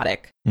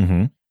robotic.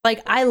 Mm-hmm.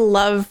 Like, I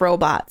love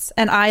robots,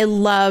 and I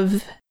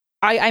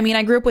mean,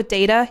 I grew up with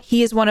Data.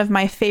 He is one of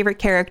my favorite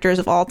characters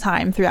of all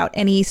time throughout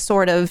any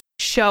sort of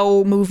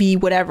show, movie,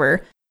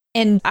 whatever.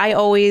 And I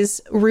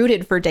always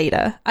rooted for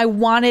Data. I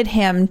wanted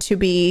him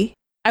to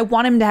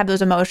have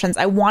those emotions.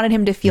 I wanted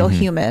him to feel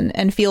human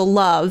and feel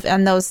love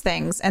and those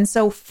things. And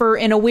so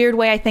in a weird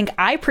way, I think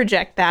I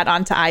project that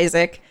onto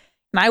Isaac.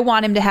 And I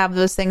want him to have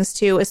those things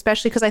too,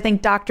 especially because I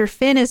think Dr.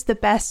 Finn is the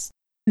best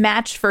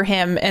match for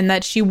him and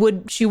that she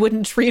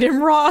wouldn't treat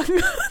him wrong.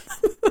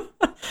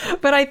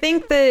 But I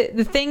think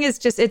the thing is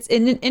just, it's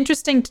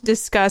interesting to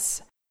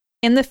discuss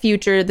in the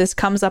future. This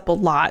comes up a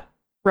lot.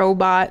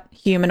 Robot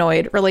human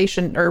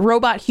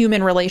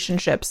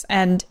relationships.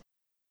 And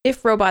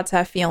if robots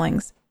have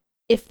feelings,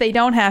 if they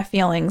don't have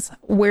feelings,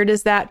 where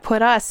does that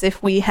put us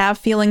if we have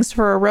feelings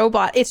for a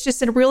robot? It's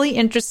just a really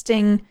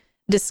interesting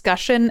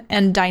discussion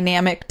and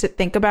dynamic to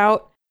think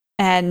about.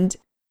 And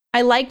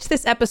I liked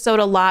this episode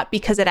a lot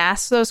because it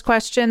asks those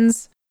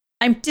questions.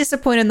 I'm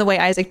disappointed in the way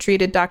Isaac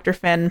treated Dr.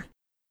 Finn,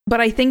 but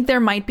I think there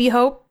might be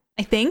hope.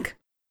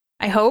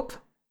 I hope.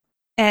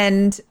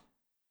 And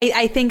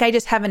I think I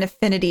just have an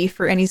affinity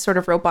for any sort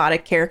of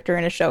robotic character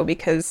in a show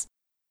because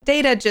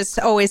Data just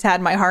always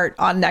had my heart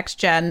on Next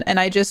Gen, and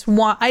I just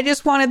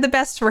wanted the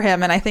best for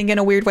him, and I think in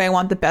a weird way I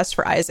want the best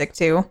for Isaac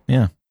too.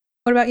 Yeah.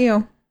 What about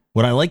you?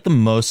 What I like the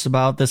most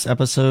about this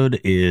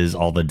episode is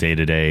all the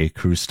day-to-day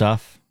crew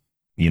stuff.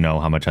 You know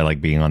how much I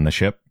like being on the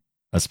ship,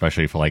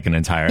 especially for like an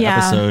entire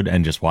episode,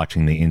 and just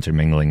watching the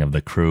intermingling of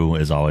the crew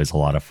is always a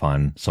lot of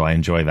fun. So I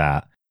enjoy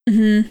that.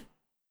 Mm-hmm.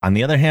 On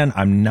the other hand,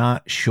 I'm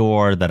not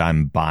sure that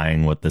I'm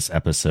buying what this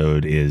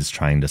episode is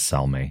trying to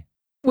sell me.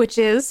 Which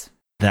is?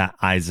 That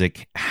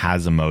Isaac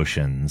has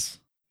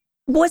emotions.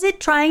 Was it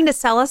trying to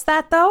sell us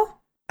that, though?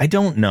 I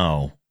don't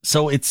know.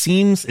 So it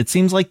seems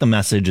like the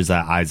message is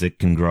that Isaac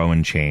can grow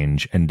and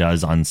change and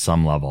does on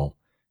some level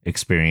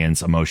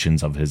experience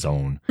emotions of his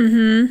own.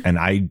 Mm-hmm. And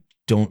I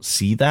don't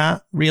see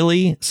that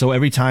really. So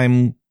every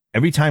time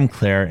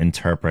Claire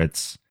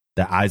interprets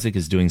that Isaac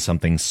is doing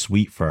something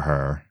sweet for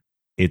her,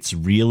 it's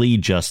really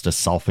just a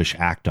selfish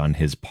act on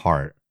his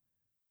part,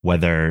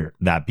 whether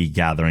that be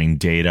gathering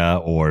data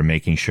or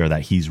making sure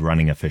that he's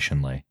running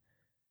efficiently.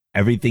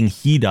 Everything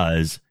he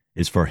does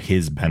is for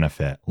his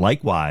benefit.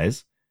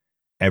 Likewise,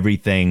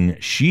 everything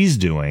she's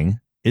doing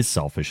is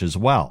selfish as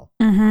well.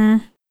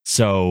 Mm-hmm.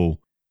 So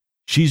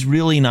she's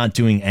really not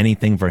doing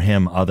anything for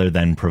him other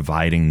than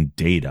providing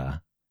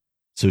data.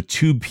 So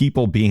two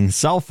people being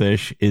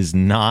selfish is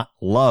not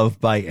love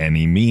by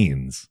any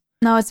means.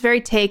 No, it's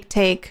very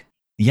take.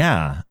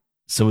 Yeah.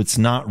 So it's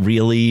not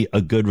really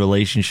a good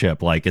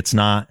relationship. Like it's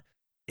not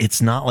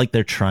like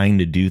they're trying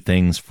to do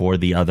things for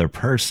the other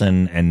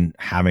person and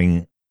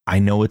having, I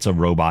know it's a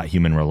robot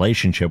human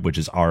relationship, which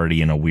is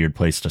already in a weird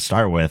place to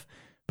start with,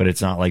 but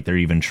it's not like they're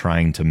even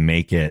trying to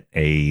make it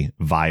a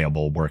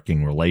viable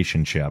working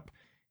relationship.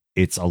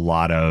 It's a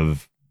lot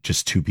of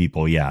just two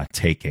people,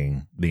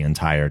 taking the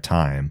entire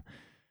time.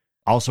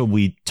 Also,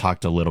 we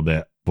talked a little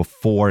bit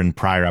before in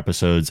prior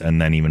episodes, and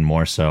then even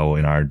more so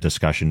in our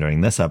discussion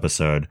during this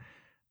episode,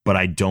 but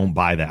I don't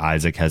buy that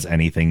Isaac has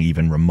anything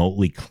even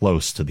remotely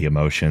close to the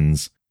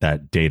emotions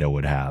that Data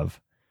would have.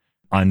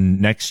 On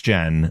Next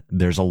Gen,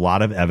 there's a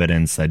lot of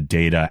evidence that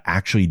Data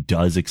actually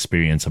does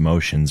experience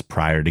emotions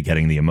prior to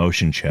getting the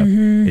emotion chip.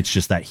 Mm-hmm. It's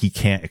just that he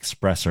can't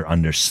express or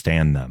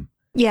understand them.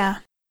 Yeah.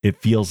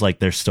 It feels like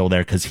they're still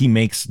there because he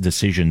makes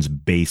decisions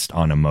based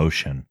on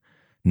emotion.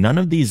 None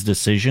of these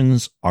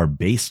decisions are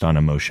based on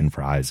emotion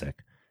for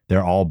Isaac.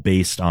 They're all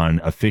based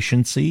on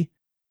efficiency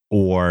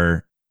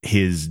or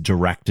his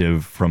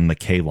directive from the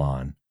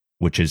Kaylon,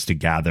 which is to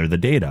gather the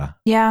data.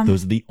 Yeah.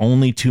 Those are the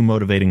only two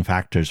motivating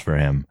factors for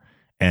him.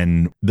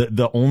 And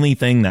the only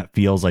thing that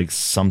feels like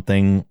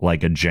something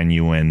like a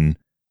genuine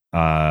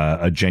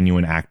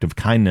act of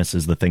kindness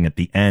is the thing at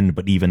the end.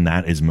 But even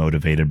that is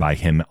motivated by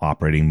him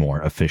operating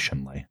more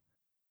efficiently.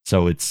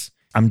 So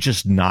I'm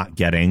just not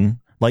getting,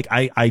 like,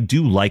 I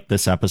do like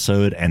this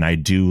episode and I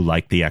do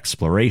like the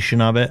exploration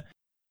of it.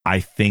 I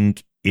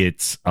think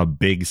it's a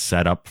big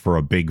setup for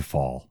a big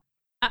fall.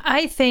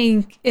 I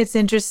think it's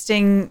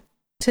interesting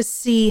to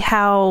see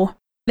how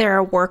there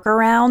are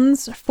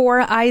workarounds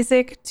for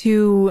Isaac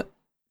to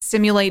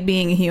simulate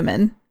being a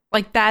human.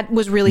 Like, that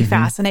was really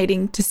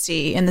fascinating to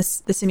see in the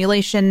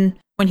simulation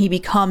when he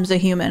becomes a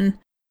human.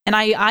 And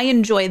I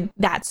enjoyed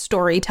that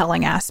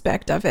storytelling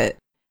aspect of it.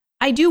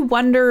 I do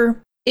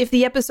wonder if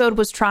the episode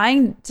was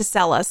trying to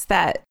sell us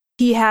that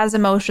he has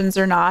emotions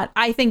or not.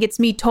 I think it's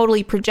me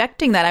totally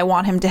projecting that I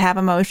want him to have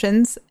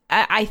emotions.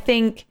 I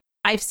think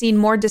I've seen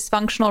more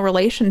dysfunctional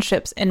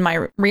relationships in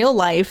my real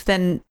life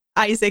than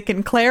Isaac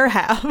and Claire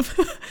have,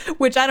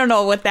 which I don't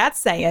know what that's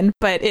saying,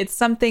 but it's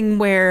something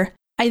where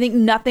I think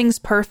nothing's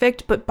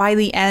perfect, but by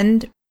the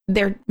end,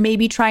 they're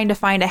maybe trying to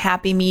find a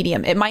happy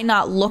medium. It might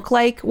not look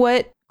like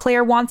what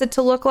Claire wants it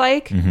to look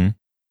like,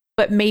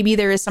 but maybe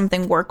there is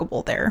something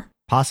workable there.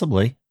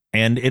 Possibly.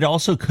 And it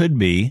also could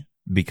be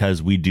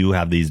because we do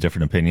have these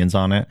different opinions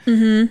on it,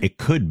 it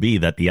could be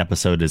that the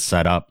episode is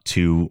set up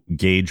to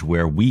gauge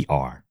where we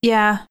are.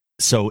 Yeah.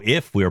 So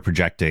if we're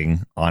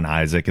projecting on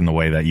Isaac in the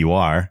way that you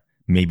are,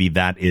 maybe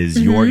that is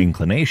your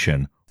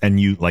inclination. And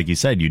you, like you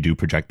said, you do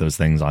project those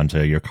things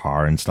onto your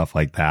car and stuff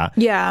like that.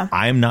 Yeah.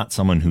 I am not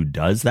someone who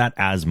does that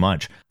as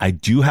much. I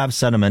do have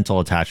sentimental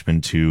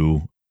attachment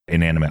to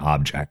inanimate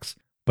objects,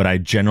 but I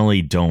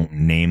generally don't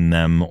name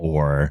them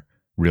or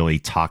really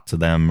talk to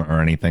them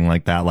or anything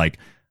like that. Like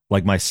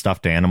my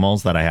stuffed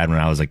animals that I had when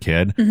I was a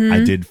kid,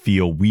 I did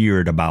feel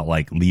weird about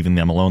like leaving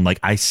them alone. Like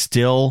I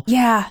still...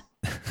 Yeah.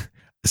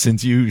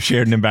 Since you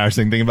shared an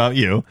embarrassing thing about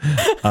you,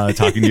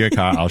 talking to your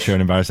car, I'll share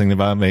an embarrassing thing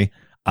about me.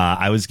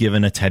 I was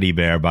given a teddy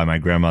bear by my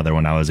grandmother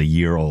when I was a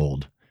year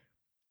old.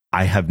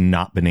 I have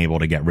not been able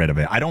to get rid of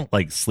it. I don't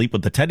like sleep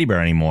with the teddy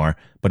bear anymore,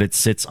 but it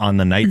sits on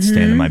the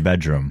nightstand in my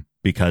bedroom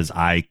because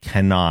I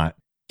cannot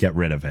get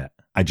rid of it.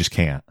 I just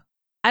can't.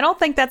 I don't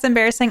think that's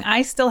embarrassing.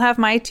 I still have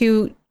my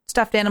 2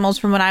 stuffed animals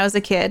from when I was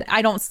a kid.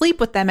 I don't sleep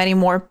with them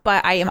anymore,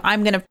 but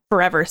I'm going to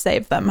forever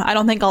save them. I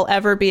don't think I'll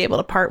ever be able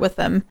to part with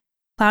them.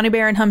 Clowny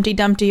Bear and Humpty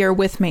Dumpty are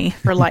with me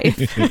for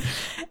life.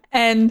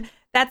 And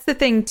that's the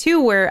thing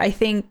too, where I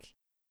think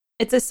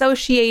it's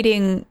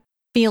associating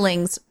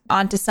feelings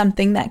onto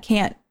something that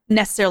can't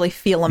necessarily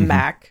feel them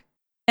back.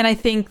 And I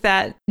think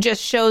that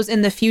just shows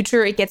in the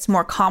future it gets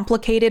more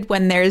complicated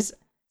when there's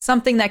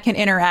something that can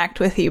interact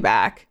with you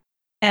back.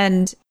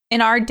 And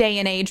in our day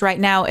and age right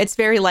now, it's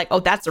very like,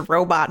 oh, that's a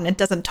robot and it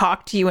doesn't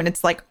talk to you. And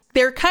it's like,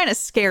 they're kind of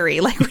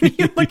scary. Like when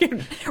you look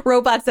at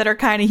robots that are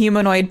kind of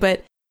humanoid,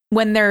 but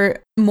when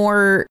they're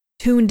more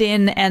tuned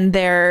in and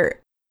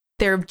they're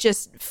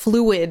just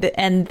fluid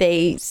and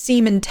they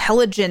seem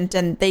intelligent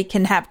and they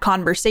can have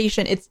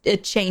conversation,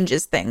 it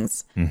changes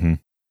things. And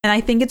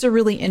I think it's a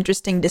really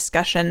interesting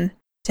discussion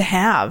to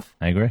have.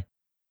 I agree.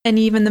 And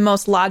even the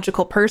most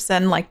logical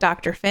person like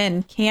Dr.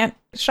 Finn can't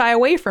shy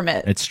away from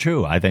it. It's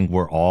true. I think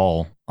we're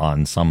all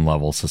on some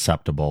level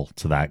susceptible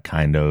to that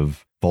kind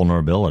of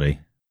vulnerability.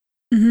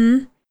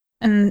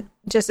 And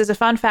just as a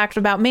fun fact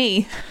about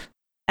me,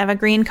 I have a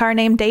green car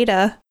named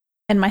Data.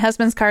 And my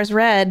husband's car's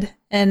red,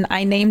 and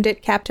I named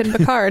it Captain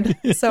Picard.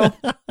 So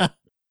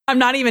I'm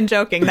not even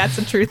joking. That's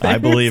a true thing. I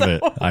believe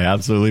it. I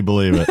absolutely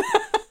believe it.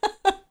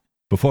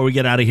 Before we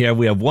get out of here,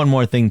 we have one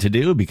more thing to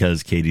do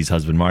because Katie's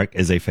husband, Mark,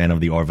 is a fan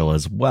of the Orville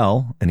as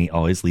well, and he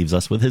always leaves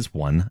us with his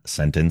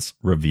 1-sentence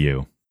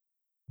review.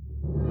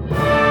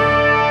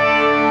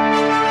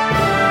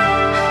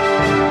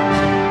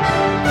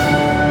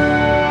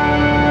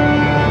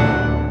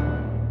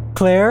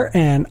 Claire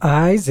and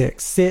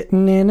Isaac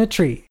sitting in a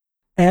tree.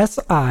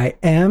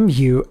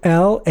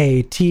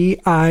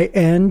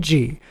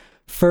 SIMULATING.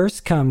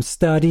 First comes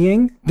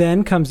studying,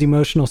 then comes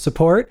emotional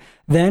support,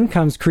 then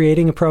comes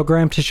creating a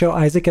program to show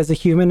Isaac as a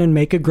human and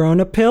make a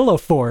grown-up pillow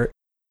fort.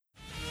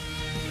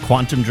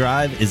 Quantum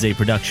Drive is a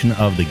production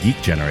of the Geek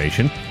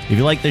Generation. If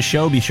you like this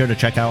show, be sure to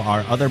check out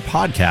our other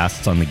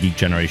podcasts on the Geek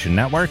Generation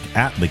Network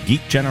at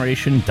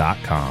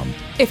thegeekgeneration.com.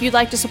 If you'd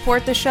like to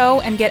support the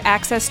show and get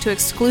access to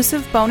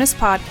exclusive bonus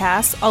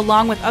podcasts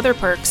along with other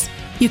perks,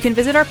 you can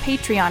visit our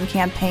Patreon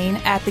campaign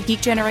at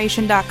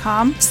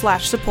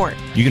thegeekgeneration.com/support.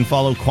 You can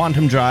follow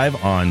Quantum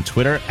Drive on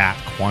Twitter at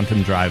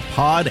Quantum Drive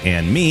Pod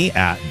and me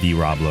at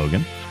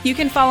TheRobLogan. You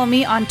can follow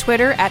me on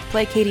Twitter at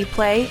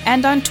PlayKatiePlay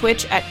and on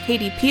Twitch at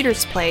Katie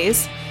Peters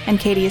Plays, and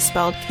Katie is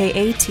spelled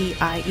Katie.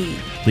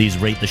 Please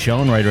rate the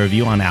show and write a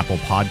review on Apple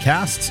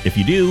Podcasts. If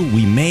you do,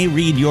 we may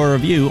read your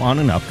review on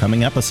an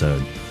upcoming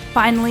episode.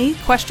 Finally,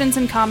 questions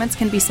and comments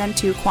can be sent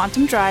to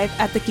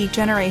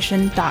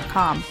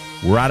quantumdrive@thegeekgeneration.com.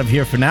 We're out of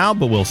here for now,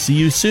 but we'll see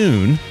you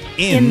soon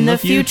in the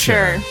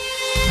future.